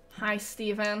 Hi,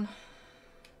 Steven.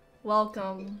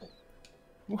 Welcome.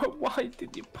 Why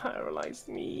did you paralyze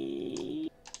me?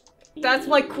 That's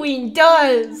what Queen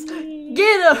does!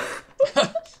 Get him!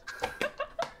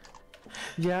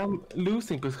 Yeah, I'm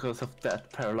losing because of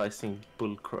that paralyzing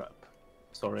bullcrap.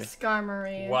 Sorry.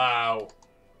 Skarmory. Wow.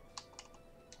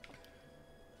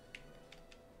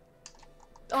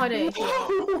 Oh, dang.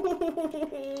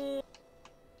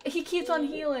 He keeps on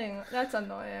healing. That's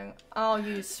annoying. I'll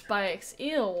use spikes.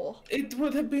 Ew. It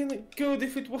would have been good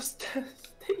if it was staying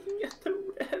at the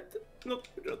red, not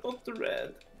the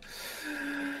red.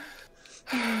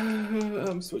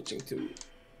 I'm switching to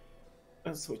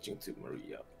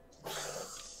Maria.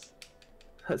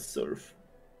 Has surf.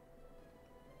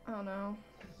 Oh no.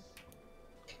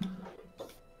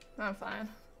 I'm fine.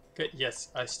 Okay, yes,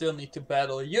 I still need to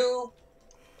battle you.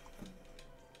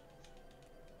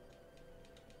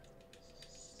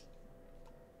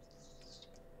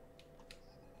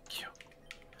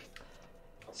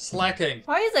 Slacking.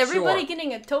 Why is everybody Sure.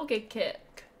 getting a Togekick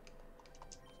kick?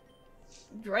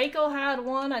 Draco had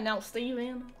one, and now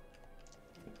Steven.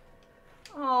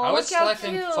 Oh, I was look how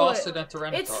slacking cute. faster than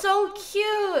Tyranitar. It's so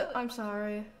cute. I'm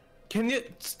sorry. Can you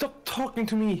stop talking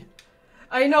to me?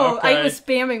 I know. I Okay. was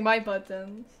spamming my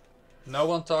buttons. No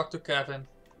one talk to Kevin.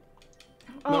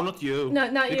 Oh, No, not you. No,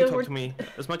 not You you. can We're talk to me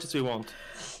as much as you want.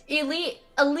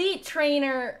 elite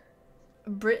trainer.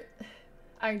 Brit.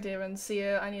 I didn't see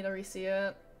it. I need to re-see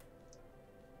it.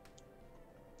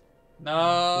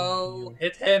 No,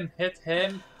 hit him, hit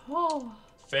him. Oh.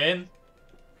 Finn,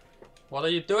 what are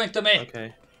you doing to me?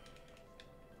 Okay.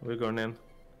 We're going in.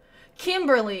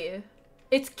 Kimberly.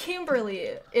 It's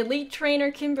Kimberly. Elite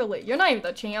trainer Kimberly. You're not even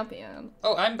the champion.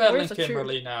 Oh, I'm battling Where's the truth?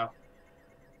 Kimberly now.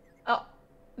 Oh,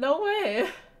 no way.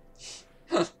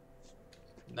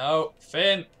 No,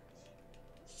 Finn.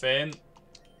 Finn,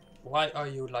 why are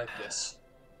you like this?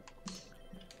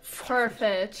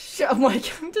 Perfect. I'm like,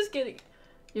 I'm just kidding.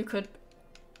 You could.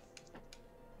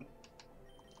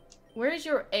 Where's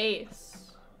your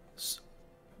ace?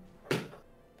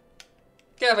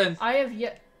 Kevin, I have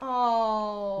yet.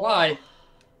 Oh. why?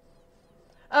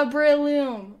 A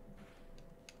Breloom.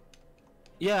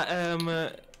 Yeah,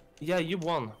 yeah, you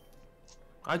won.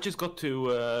 I just got to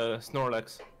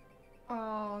Snorlax.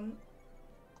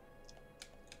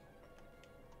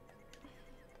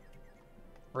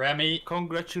 Remy,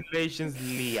 Congratulations,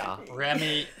 Leah.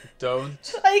 Remy,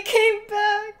 don't. I came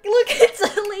back. Look, it's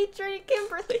elite trainer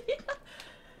Kimberly.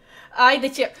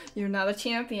 You're not a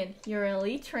champion. You're an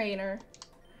elite trainer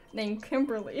named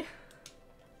Kimberly.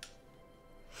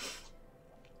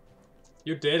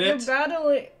 You did You're it.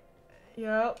 battling.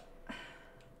 Yep.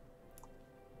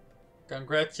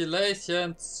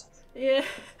 Congratulations. Yeah.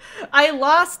 I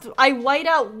lost. I white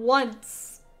out once.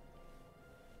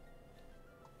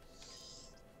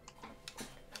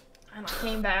 And I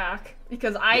came back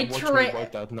because I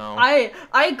Wiped out now.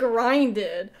 I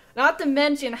grinded. Not to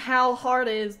mention how hard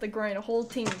it is to grind a whole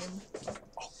team.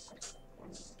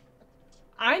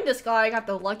 I'm this guy. I got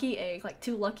the lucky egg, like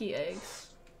 2 lucky eggs.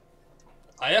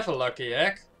 I have a lucky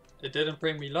egg. It didn't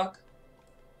bring me luck.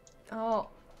 Oh,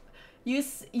 you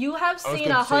have I was seen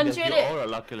gonna say that 100 you are a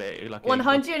lucky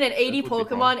 180 that would be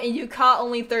Pokemon and you caught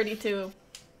only 32.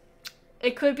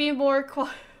 It could be more.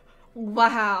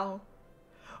 Wow.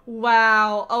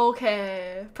 Wow.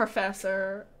 Okay,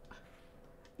 Professor.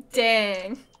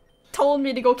 Dang. told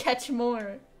me to go catch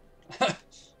more.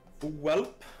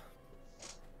 Welp.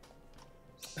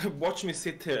 Watch me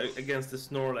sit here against the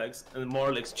Snorlax and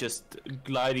marlEX just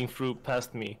gliding through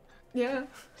past me Yeah.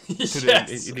 to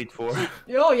Yes. the Elite Four.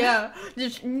 Oh yeah.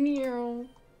 Just meow.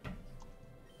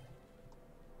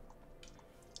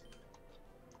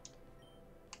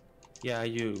 Yeah,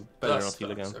 you better not Dust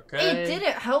heal again. Dogs, okay. It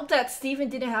didn't help that Steven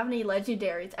didn't have any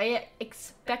legendaries. I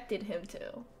expected him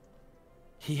to.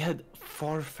 He had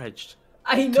Farfetch'd.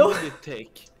 I know. What did it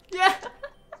take? Yeah.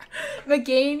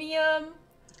 Meganium.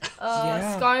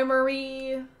 Yeah.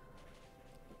 Skarmory.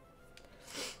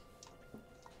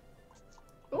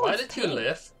 Ooh, Why it's did you pink.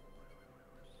 live?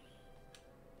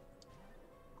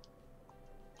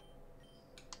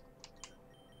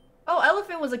 Oh,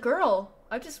 Elephant was a girl.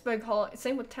 I just been calling.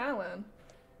 Same with Talon.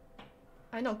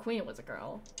 I know Queen was a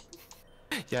girl.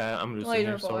 Yeah, I'm losing Later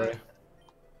here, sorry. boy.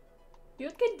 You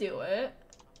could do it.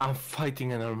 I'm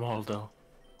fighting an Armaldo.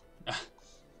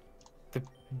 The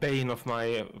bane of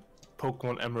my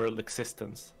Pokemon Emerald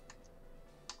existence.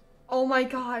 Oh my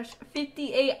gosh,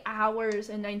 58 hours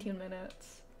and 19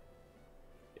 minutes.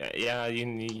 Yeah, you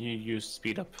use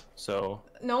speed up, so...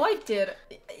 No, I did.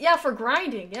 Yeah, for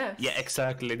grinding, yes. Yeah,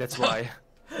 exactly, that's why.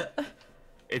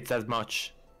 It's that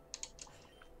much.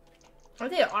 I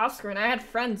did it off screen. I had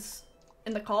friends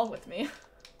in the call with me.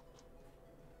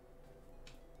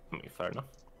 Fair enough.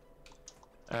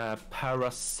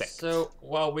 Parasect. So,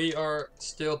 while we are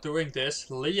still doing this,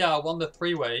 Leah won the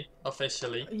 3-way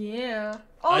officially. Yeah.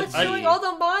 Oh, it's I- showing all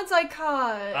the mods I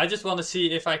caught. I just want to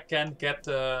see if I can get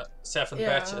the 7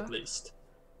 badge Yeah. at least.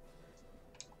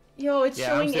 Yo, it's I'm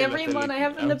showing still every at the mod I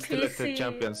have in the I'm still at the PC.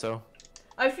 champion, so...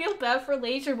 I feel bad for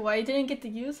Laser Boy. I didn't get to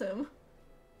use him.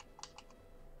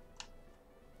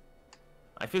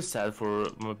 I feel sad for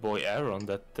my boy Aaron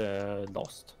that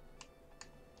lost.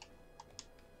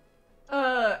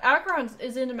 Akron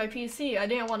is into my PC. I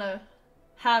didn't want to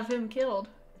have him killed.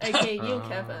 AKA you,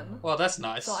 Kevin. Well, that's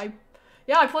nice. So I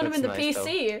put him in the That's nice,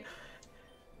 PC.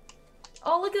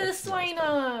 Oh, look at this That's nice, sign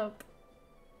up.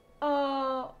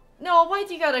 No, why'd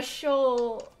you gotta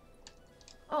show?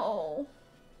 Oh.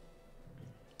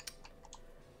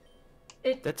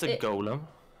 That's a golem.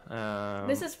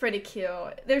 This is pretty cute.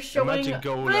 They're showing magic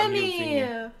golem Remy.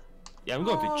 using- Yeah, I'm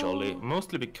going to Jolly, Oh.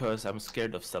 mostly because I'm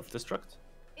scared of self-destruct.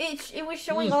 It was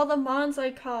showing all the mons I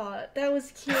caught. That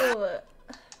was cute.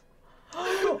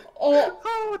 oh,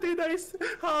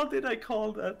 How did I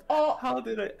call that? oh, How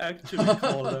did I actually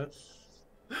call that?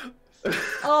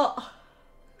 oh.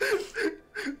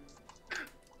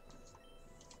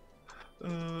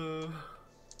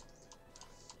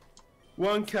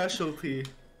 One casualty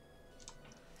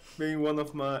being one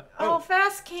of my... Oh,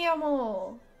 fast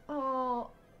camel. Oh,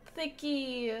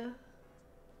 thicky.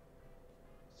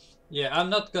 Yeah, I'm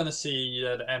not gonna see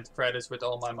the end credits with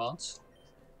all my mons.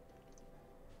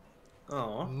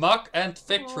 Oh, Muck and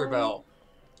Victory Aw. Bell.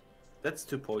 that's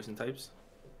two poison types.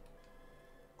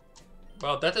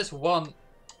 Well, that is one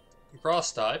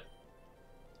grass type.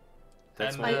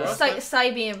 That's And, one uh, grass type.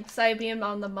 Psybeam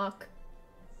on the muck.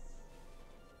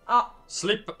 Oh,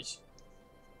 Sleep.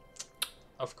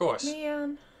 Of course.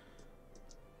 man.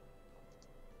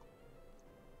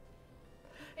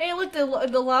 Hey, look, the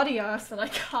Latias that I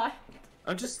got.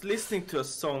 I'm just listening to a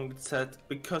song that said,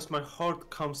 because my heart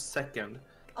comes second. And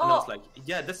I Oh, was like,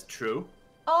 yeah, that's true.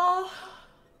 oh.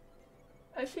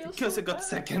 I feel Because so I got bad.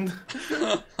 second.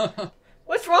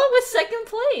 What's wrong with second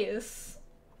place?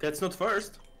 That's not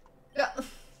first. Yeah.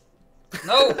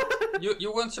 No!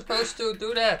 You weren't supposed to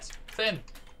do that. Finn.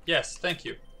 Yes, thank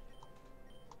you.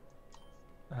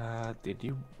 Did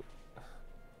you?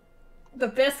 The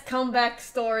best comeback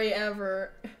story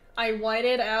ever. I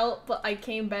whited out, but I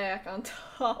came back on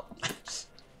top.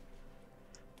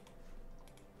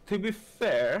 To be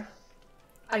fair,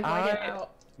 I whited I-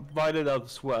 out. whited out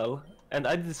as well, and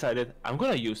I decided I'm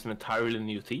gonna use an entirely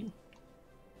new team.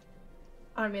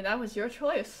 I mean, that was your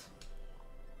choice.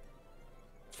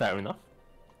 Fair enough.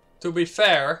 To be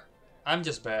fair, I'm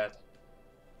just bad.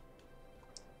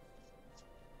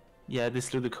 Yeah, this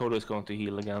Ludicolo is going to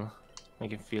heal again. I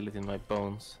can feel it in my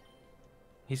bones.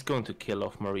 He's going to kill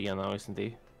off Maria now, isn't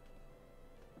he?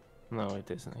 No, it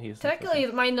isn't. He isn't. Technically,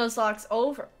 my Nuzlocke's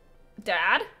over.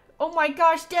 Dad? Oh my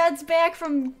gosh, Dad's back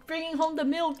from bringing home the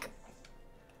milk.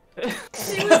 He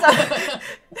was,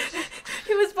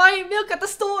 he was buying milk at the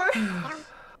store.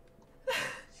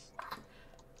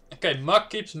 Okay, Muck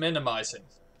keeps minimizing.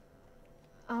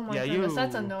 Oh my Yeah, goodness,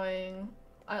 that's you- annoying.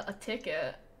 A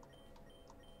ticket.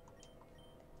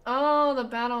 Oh, the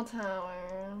battle tower.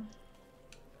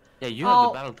 Yeah, you have Oh.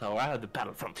 the battle tower, I have the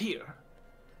battle frontier.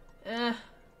 Eh.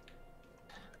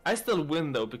 I still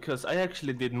win though because I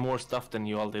actually did more stuff than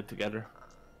you all did together.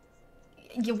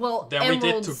 Yeah, well, Then we did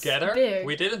Emerald's together. big.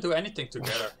 We didn't do anything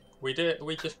together. We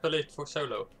just played for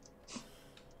solo.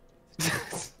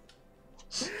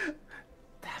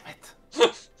 Damn it.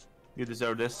 You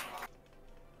deserve this.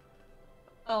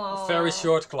 Oh. Very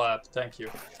short clap, thank you.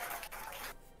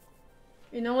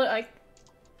 You know what?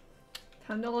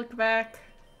 Time to look back.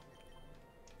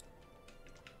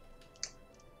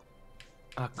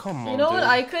 Come on, You know dude. what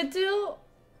I could do?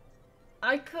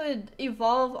 I could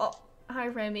evolve. Oh, hi,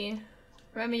 Remy.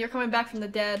 Remy, you're coming back from the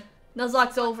dead.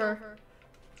 Nuzlocke's over.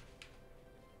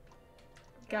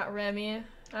 Got Remy.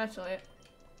 Actually.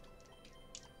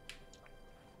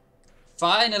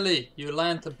 Finally, you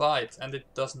land a bite and it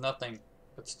does nothing,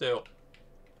 but still.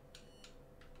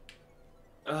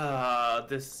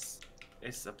 This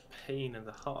is a pain and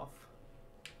a half.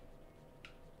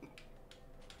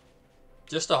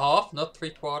 Just a half, not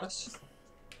 3/4.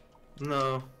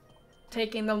 No.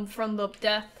 Taking them from the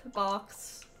death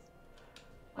box.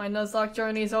 My Nuzlocke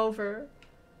journey's over.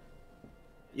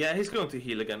 Yeah, he's going to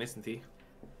heal again, isn't he?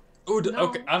 Ooh, No.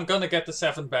 okay, I'm gonna get the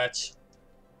 7th badge.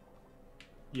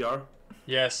 You are?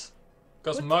 Yes.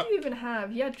 Because What do you even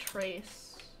have? You had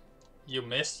Trace. you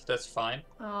missed, that's fine.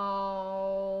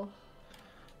 Oh.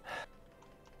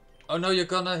 Oh no, you're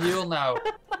gonna heal now.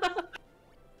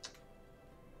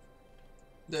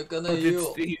 They're gonna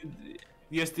heal.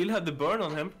 You still had the burn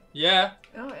on him. Yeah,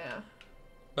 Oh yeah.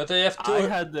 but they have two.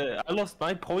 I lost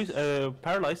my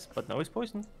paralyzed, but now he's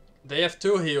poisoned. They have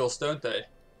 2 heals, don't they?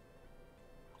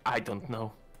 I don't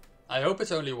know. I hope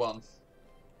it's only 1.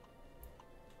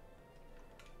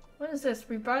 What is this?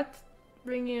 We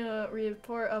bring you a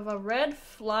report of a red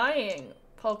flying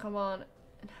Pokemon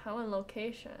in Helen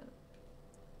location.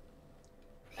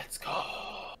 Let's go.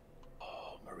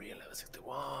 Oh, Maria level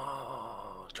 61.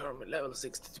 Charmy level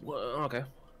 61. Okay.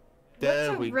 There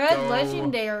What's a we red go.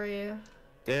 legendary?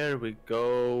 There we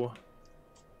go.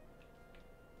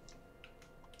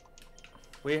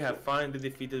 We have finally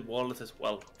defeated Wallace as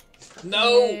well.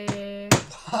 No! Yay.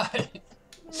 Why?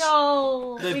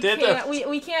 No, They we did can't. it.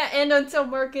 We can't end until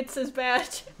Mark gets his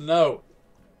badge. No.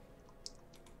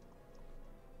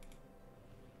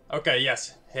 Okay,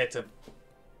 yes, hit him.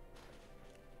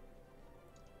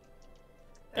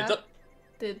 Hit That him.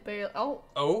 did barely. Oh,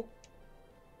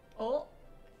 Oh,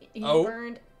 he's Oh.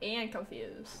 burned and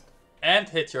confused. and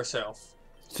hit yourself.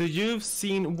 So you've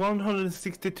seen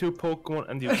 162 Pokemon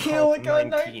and you've Oh caught my god,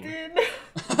 19.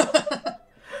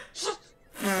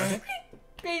 19.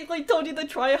 Basically told you to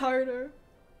try harder.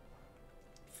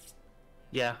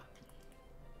 Yeah.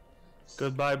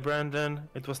 Goodbye, Brandon.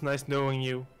 It was nice knowing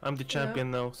you. I'm the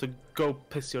champion now, so go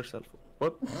piss yourself.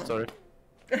 What? Sorry.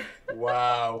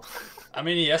 Wow. I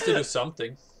mean, he has to do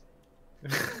something.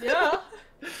 Yeah.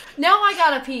 Now I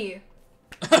gotta pee.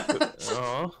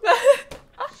 Oh.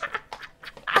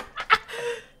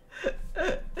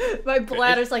 My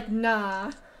bladder's like,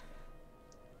 nah.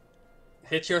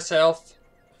 Hit yourself.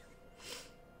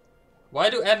 Why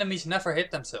do enemies never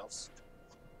hit themselves?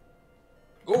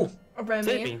 Ooh. Remy.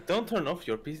 Saving, don't turn off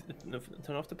your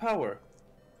turn off the power.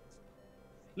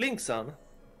 Linkson,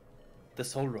 the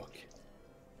Soul Rock,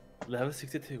 level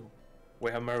 62.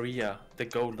 We have Maria, the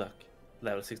Golduck,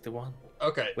 level 61.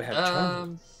 Okay. We have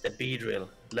Charmy, the Beedrill,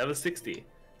 level 60.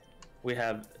 We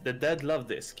have the Dead Love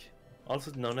Disc,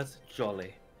 also known as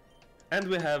Jolly. And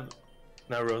we have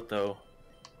Naruto,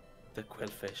 the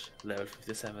Quillfish, level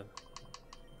 57.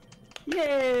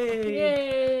 Yay!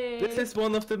 Yay! This is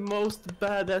one of the most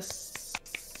badass...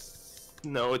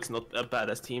 No, it's not a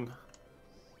badass team.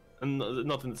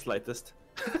 Not in the slightest.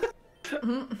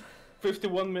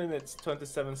 51 minutes,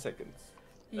 27 seconds.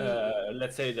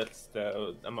 Let's say that's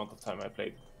the amount of time I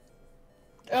played.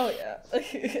 Oh yeah.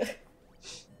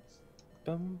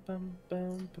 Bum, bum,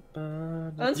 bum,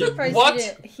 bum, I'm bum. surprised What? you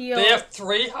didn't heal. They have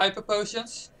 3 hyper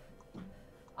potions.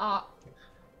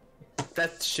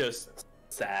 That's just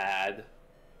sad.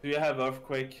 Do you have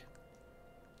Earthquake?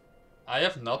 I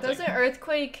have nothing. Doesn't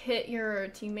Earthquake hit your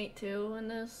teammate too in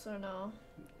this, or no?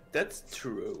 That's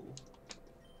true.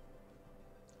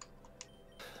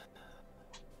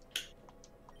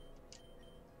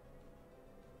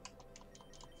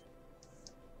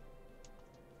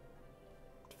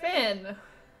 Finn!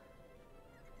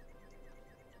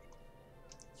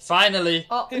 Finally.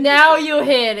 Oh, now you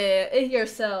hit it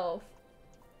yourself.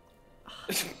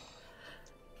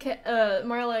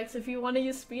 Marlex, if you want to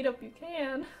use speed up, you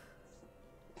can.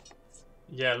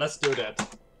 Yeah, let's do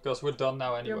that. Because we're done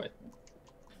now anyway.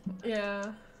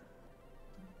 Yeah.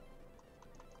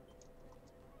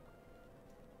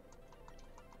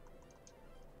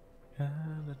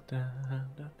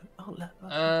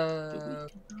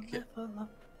 Okay.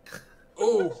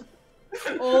 Oh,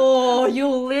 Oh, you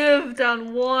lived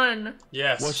on one.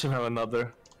 yes. Watch him have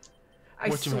another. I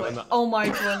Watch him have swear. another. Oh my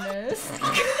goodness.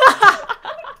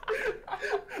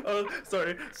 Oh,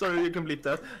 sorry, you can bleep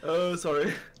that. Oh,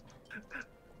 sorry.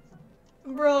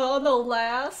 Bro, the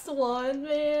last one,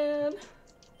 man.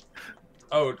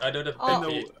 Oh, I don't have Oh.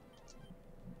 Bippy.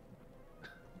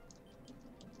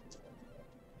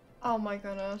 Oh my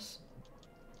goodness.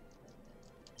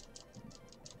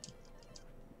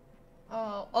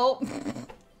 Oh. Oh.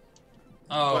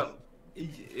 Oh, Well,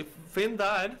 if Finn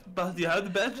died, but you have the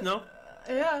badge now.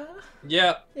 Yeah.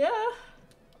 yeah. Yeah.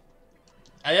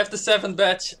 I have the 7th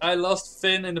badge. I lost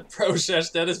Finn in the process.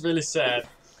 That is really sad.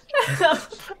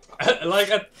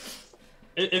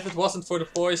 If it wasn't for the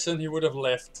poison, he would have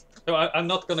lived. So I'm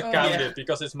not gonna Oh, count yeah. it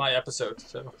because it's my episode.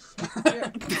 So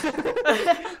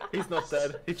He's not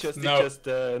dead. He just knocked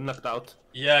out.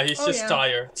 yeah, he's Oh, just yeah.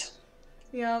 tired.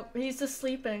 Yeah, he's just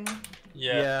sleeping.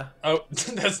 Yeah. Oh,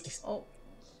 that's. Oh.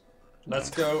 Let's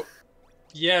go.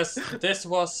 Yes, this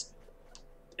was.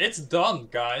 It's done,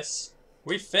 guys.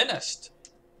 We finished.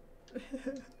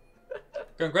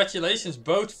 Congratulations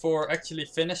both for actually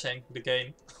finishing the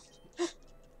game.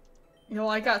 Yo,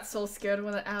 I got so scared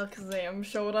when the Alakazam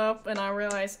showed up and I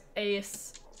realized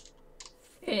Ace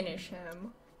finish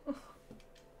him.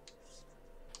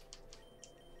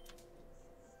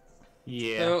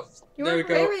 Yeah. So You there were we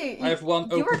go. very, I have one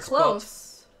you open were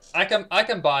close. spot. I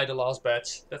can buy the last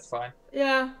badge. That's fine.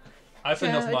 Yeah. I have Yeah,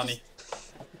 enough I money.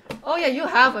 Oh yeah, you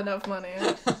have enough money.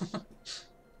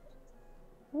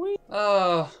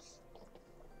 Oh,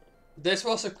 this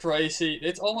was a crazy.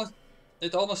 It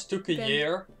almost took a Okay.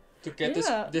 year to get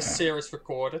Yeah. this series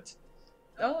recorded.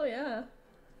 Oh yeah.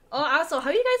 Oh, also, how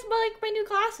you guys like my new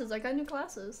glasses? I got new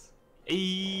glasses. Hey,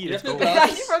 You let's have go. no I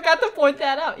glasses? forgot to point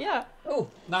that out. Yeah. Oh,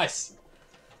 nice.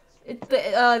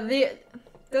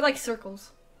 They're like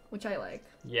circles, which I like.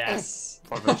 Yes.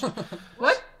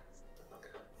 What?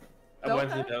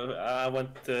 I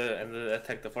went and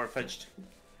attacked the Farfetch'd.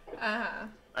 Ah.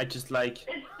 I just like.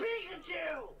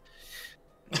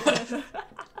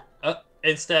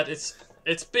 Instead, it's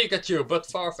Pikachu, but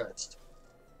far-fetched.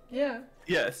 Yeah.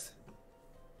 Yes,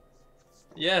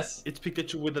 Yes. it's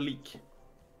Pikachu with a leak.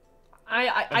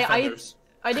 I And feathers.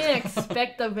 I didn't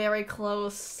expect a very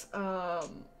close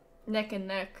neck and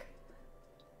neck.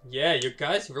 Yeah, you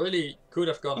guys really could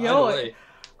have gone Yo, either way.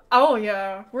 Oh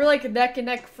yeah, we're like neck and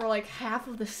neck for like half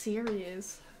of the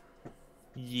series.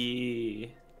 Yeah.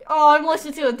 Oh, I'm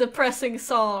listening to a depressing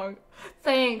song.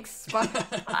 Thanks.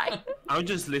 Bye. I'm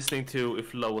just listening to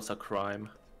If Love Was a Crime.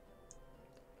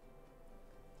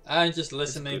 I'm just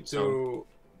listening good to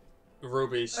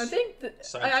Ruby's. I think I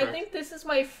soundtrack. think this is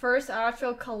my first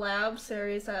actual collab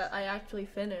series that I actually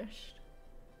finished.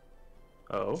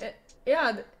 Oh.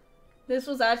 Yeah, this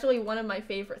was actually one of my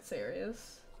favorite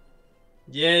series.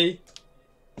 Yay.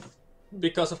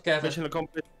 Because of Kevin. Mission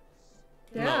accomplished.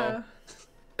 Yeah.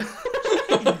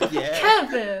 Yeah.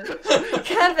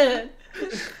 Kevin,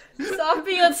 stop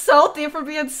being salty for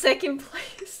being second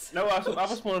place. No, I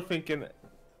was more thinking,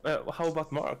 how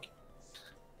about Mark?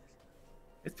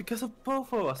 It's because of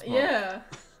both of us, Mark. Yeah.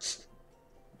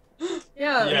 Yeah.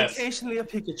 Yeah. And occasionally a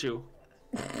Pikachu.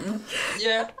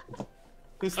 Yeah.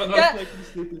 Who's Uh, like he's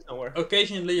sleeping somewhere.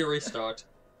 Occasionally you restart.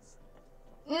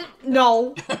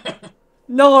 No.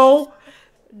 No.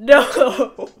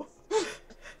 No.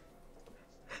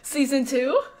 Season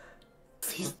 2?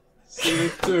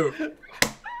 Season 2.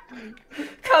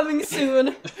 Coming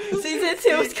soon. Season 2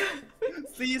 is coming.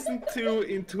 Season 2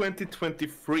 in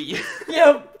 2023.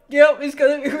 Yep.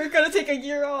 We're gonna take a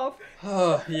year off.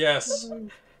 Oh, yes.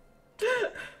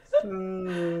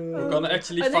 We're gonna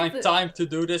actually I think find that- time to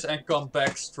do this and come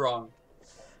back strong.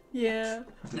 Yeah.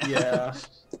 Yeah.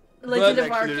 Legend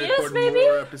of Actually Arceus, record maybe?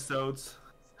 more episodes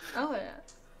Oh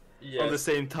yeah. on the Yes.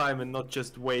 same time and not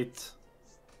just wait.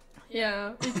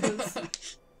 Yeah, because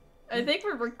I think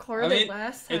we recorded I mean,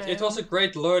 last time. it was a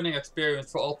great learning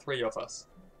experience for all three of us.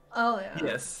 Oh yeah.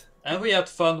 Yes. And we had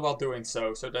fun while doing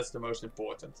so that's the most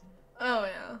important. Oh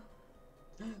yeah.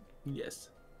 Yes.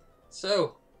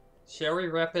 So, shall we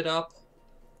wrap it up?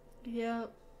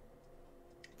 Yep.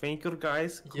 Thank you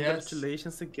guys. Yes.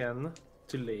 Congratulations again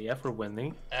to Leia for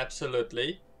winning.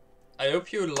 Absolutely. I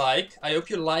hope you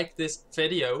like this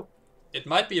video. It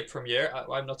might be a premiere,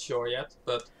 I'm not sure yet,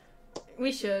 but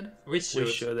We should. we should.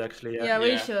 We should actually. Yeah, Yeah. we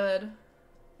Yeah. should.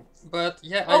 But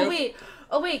yeah, I Oh hope... wait.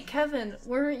 Oh wait, Kevin,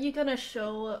 weren't you gonna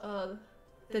show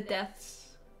the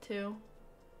deaths too?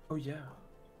 Oh yeah.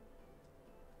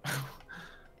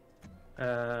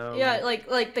 Yeah,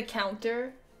 like the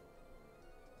counter.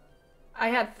 I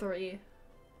had 3.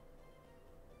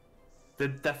 The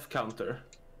death counter.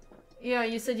 Yeah,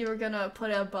 you said you were gonna put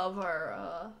it above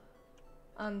our,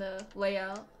 on the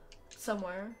layout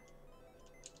somewhere.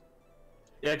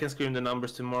 Yeah, I can scream the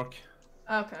numbers to Mark.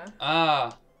 Okay.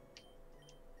 Ah.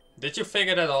 Did you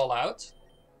figure that all out?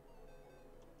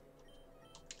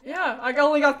 Yeah, I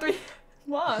only got 3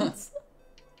 once.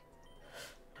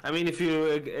 I mean, if you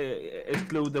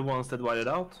exclude the ones that whited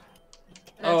out.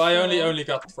 Oh, I only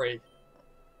got 3.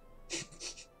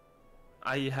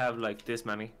 I have like this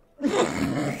many.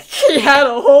 He had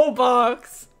a whole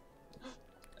box.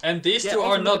 And these Yeah, two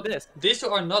also are look not. at this. These two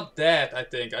are not dead. I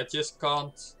think I just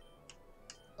can't.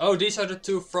 Oh, these are the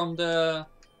 2 from the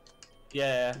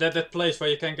Yeah. that place where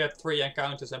you can get 3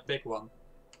 encounters and pick one.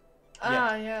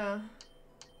 Ah, yeah.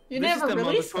 You This never is the amount of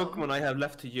released them. Pokemon I have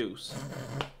left to use.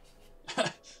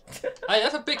 I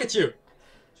have a Pikachu.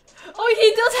 Oh,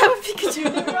 he does have a Pikachu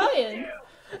named Ryan.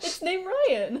 It's named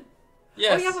Ryan.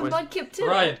 Yes. Oh, you have a Where's- Mudkip too.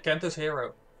 Ryan, Kento's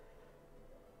hero.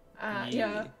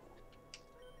 Yeah.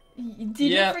 Did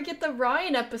Yeah. you forget the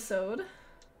Ryan episode?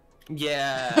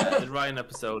 Yeah, the Ryan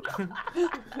episode.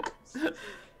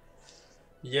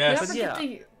 Yes. Never yeah.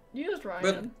 get to use Ryan.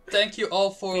 But thank you all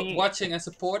for Me- watching and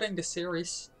supporting the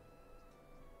series.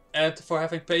 And for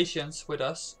having patience with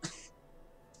us.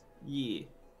 Yeah.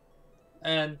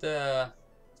 And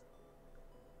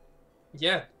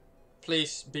yeah,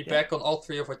 please be Yeah. back on all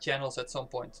 3 of our channels at some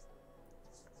point.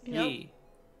 Yep. Yeah.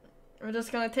 We're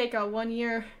just gonna take a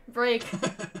 1-year break.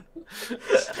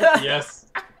 Yes.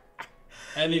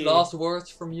 Any Yeah. last words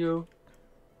from you?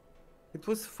 It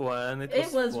was fun.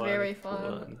 It was very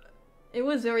fun. It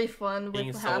was very fun with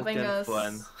Being having salty and us.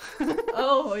 fun.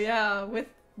 Oh yeah, with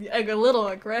a little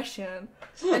aggression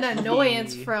and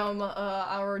annoyance Yeah. from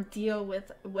our deal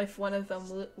with one of them.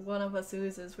 One of us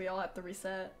loses, we all have to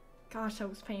reset. Gosh, that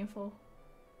was painful.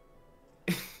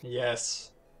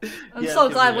 Yes. I'm Yeah, so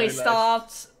I glad we realized.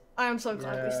 stopped. I'm so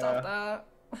glad we Yeah. stopped that.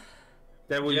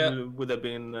 That Yeah. would have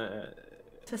been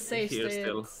To save here states.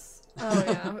 still. Oh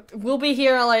yeah, we'll be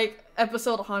here at like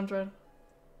episode 100.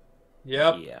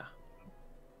 Yep. Yeah.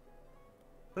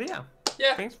 But yeah,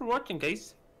 Yeah. thanks for watching,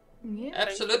 guys. Yeah.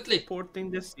 Absolutely.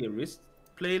 Supporting the series.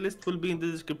 Playlist will be in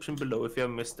the description below if you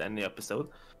have missed any episode.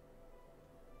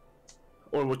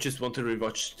 Or would just want to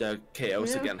rewatch the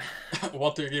chaos Yeah. again.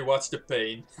 Want to rewatch the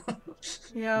pain.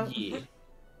 Yeah. Yeah.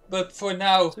 But for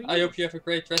now, So, I yeah. hope you have a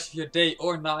great rest of your day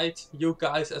or night. You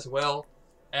guys as well.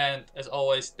 And as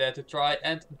always, dare to try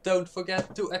and don't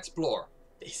forget to explore.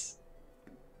 Peace.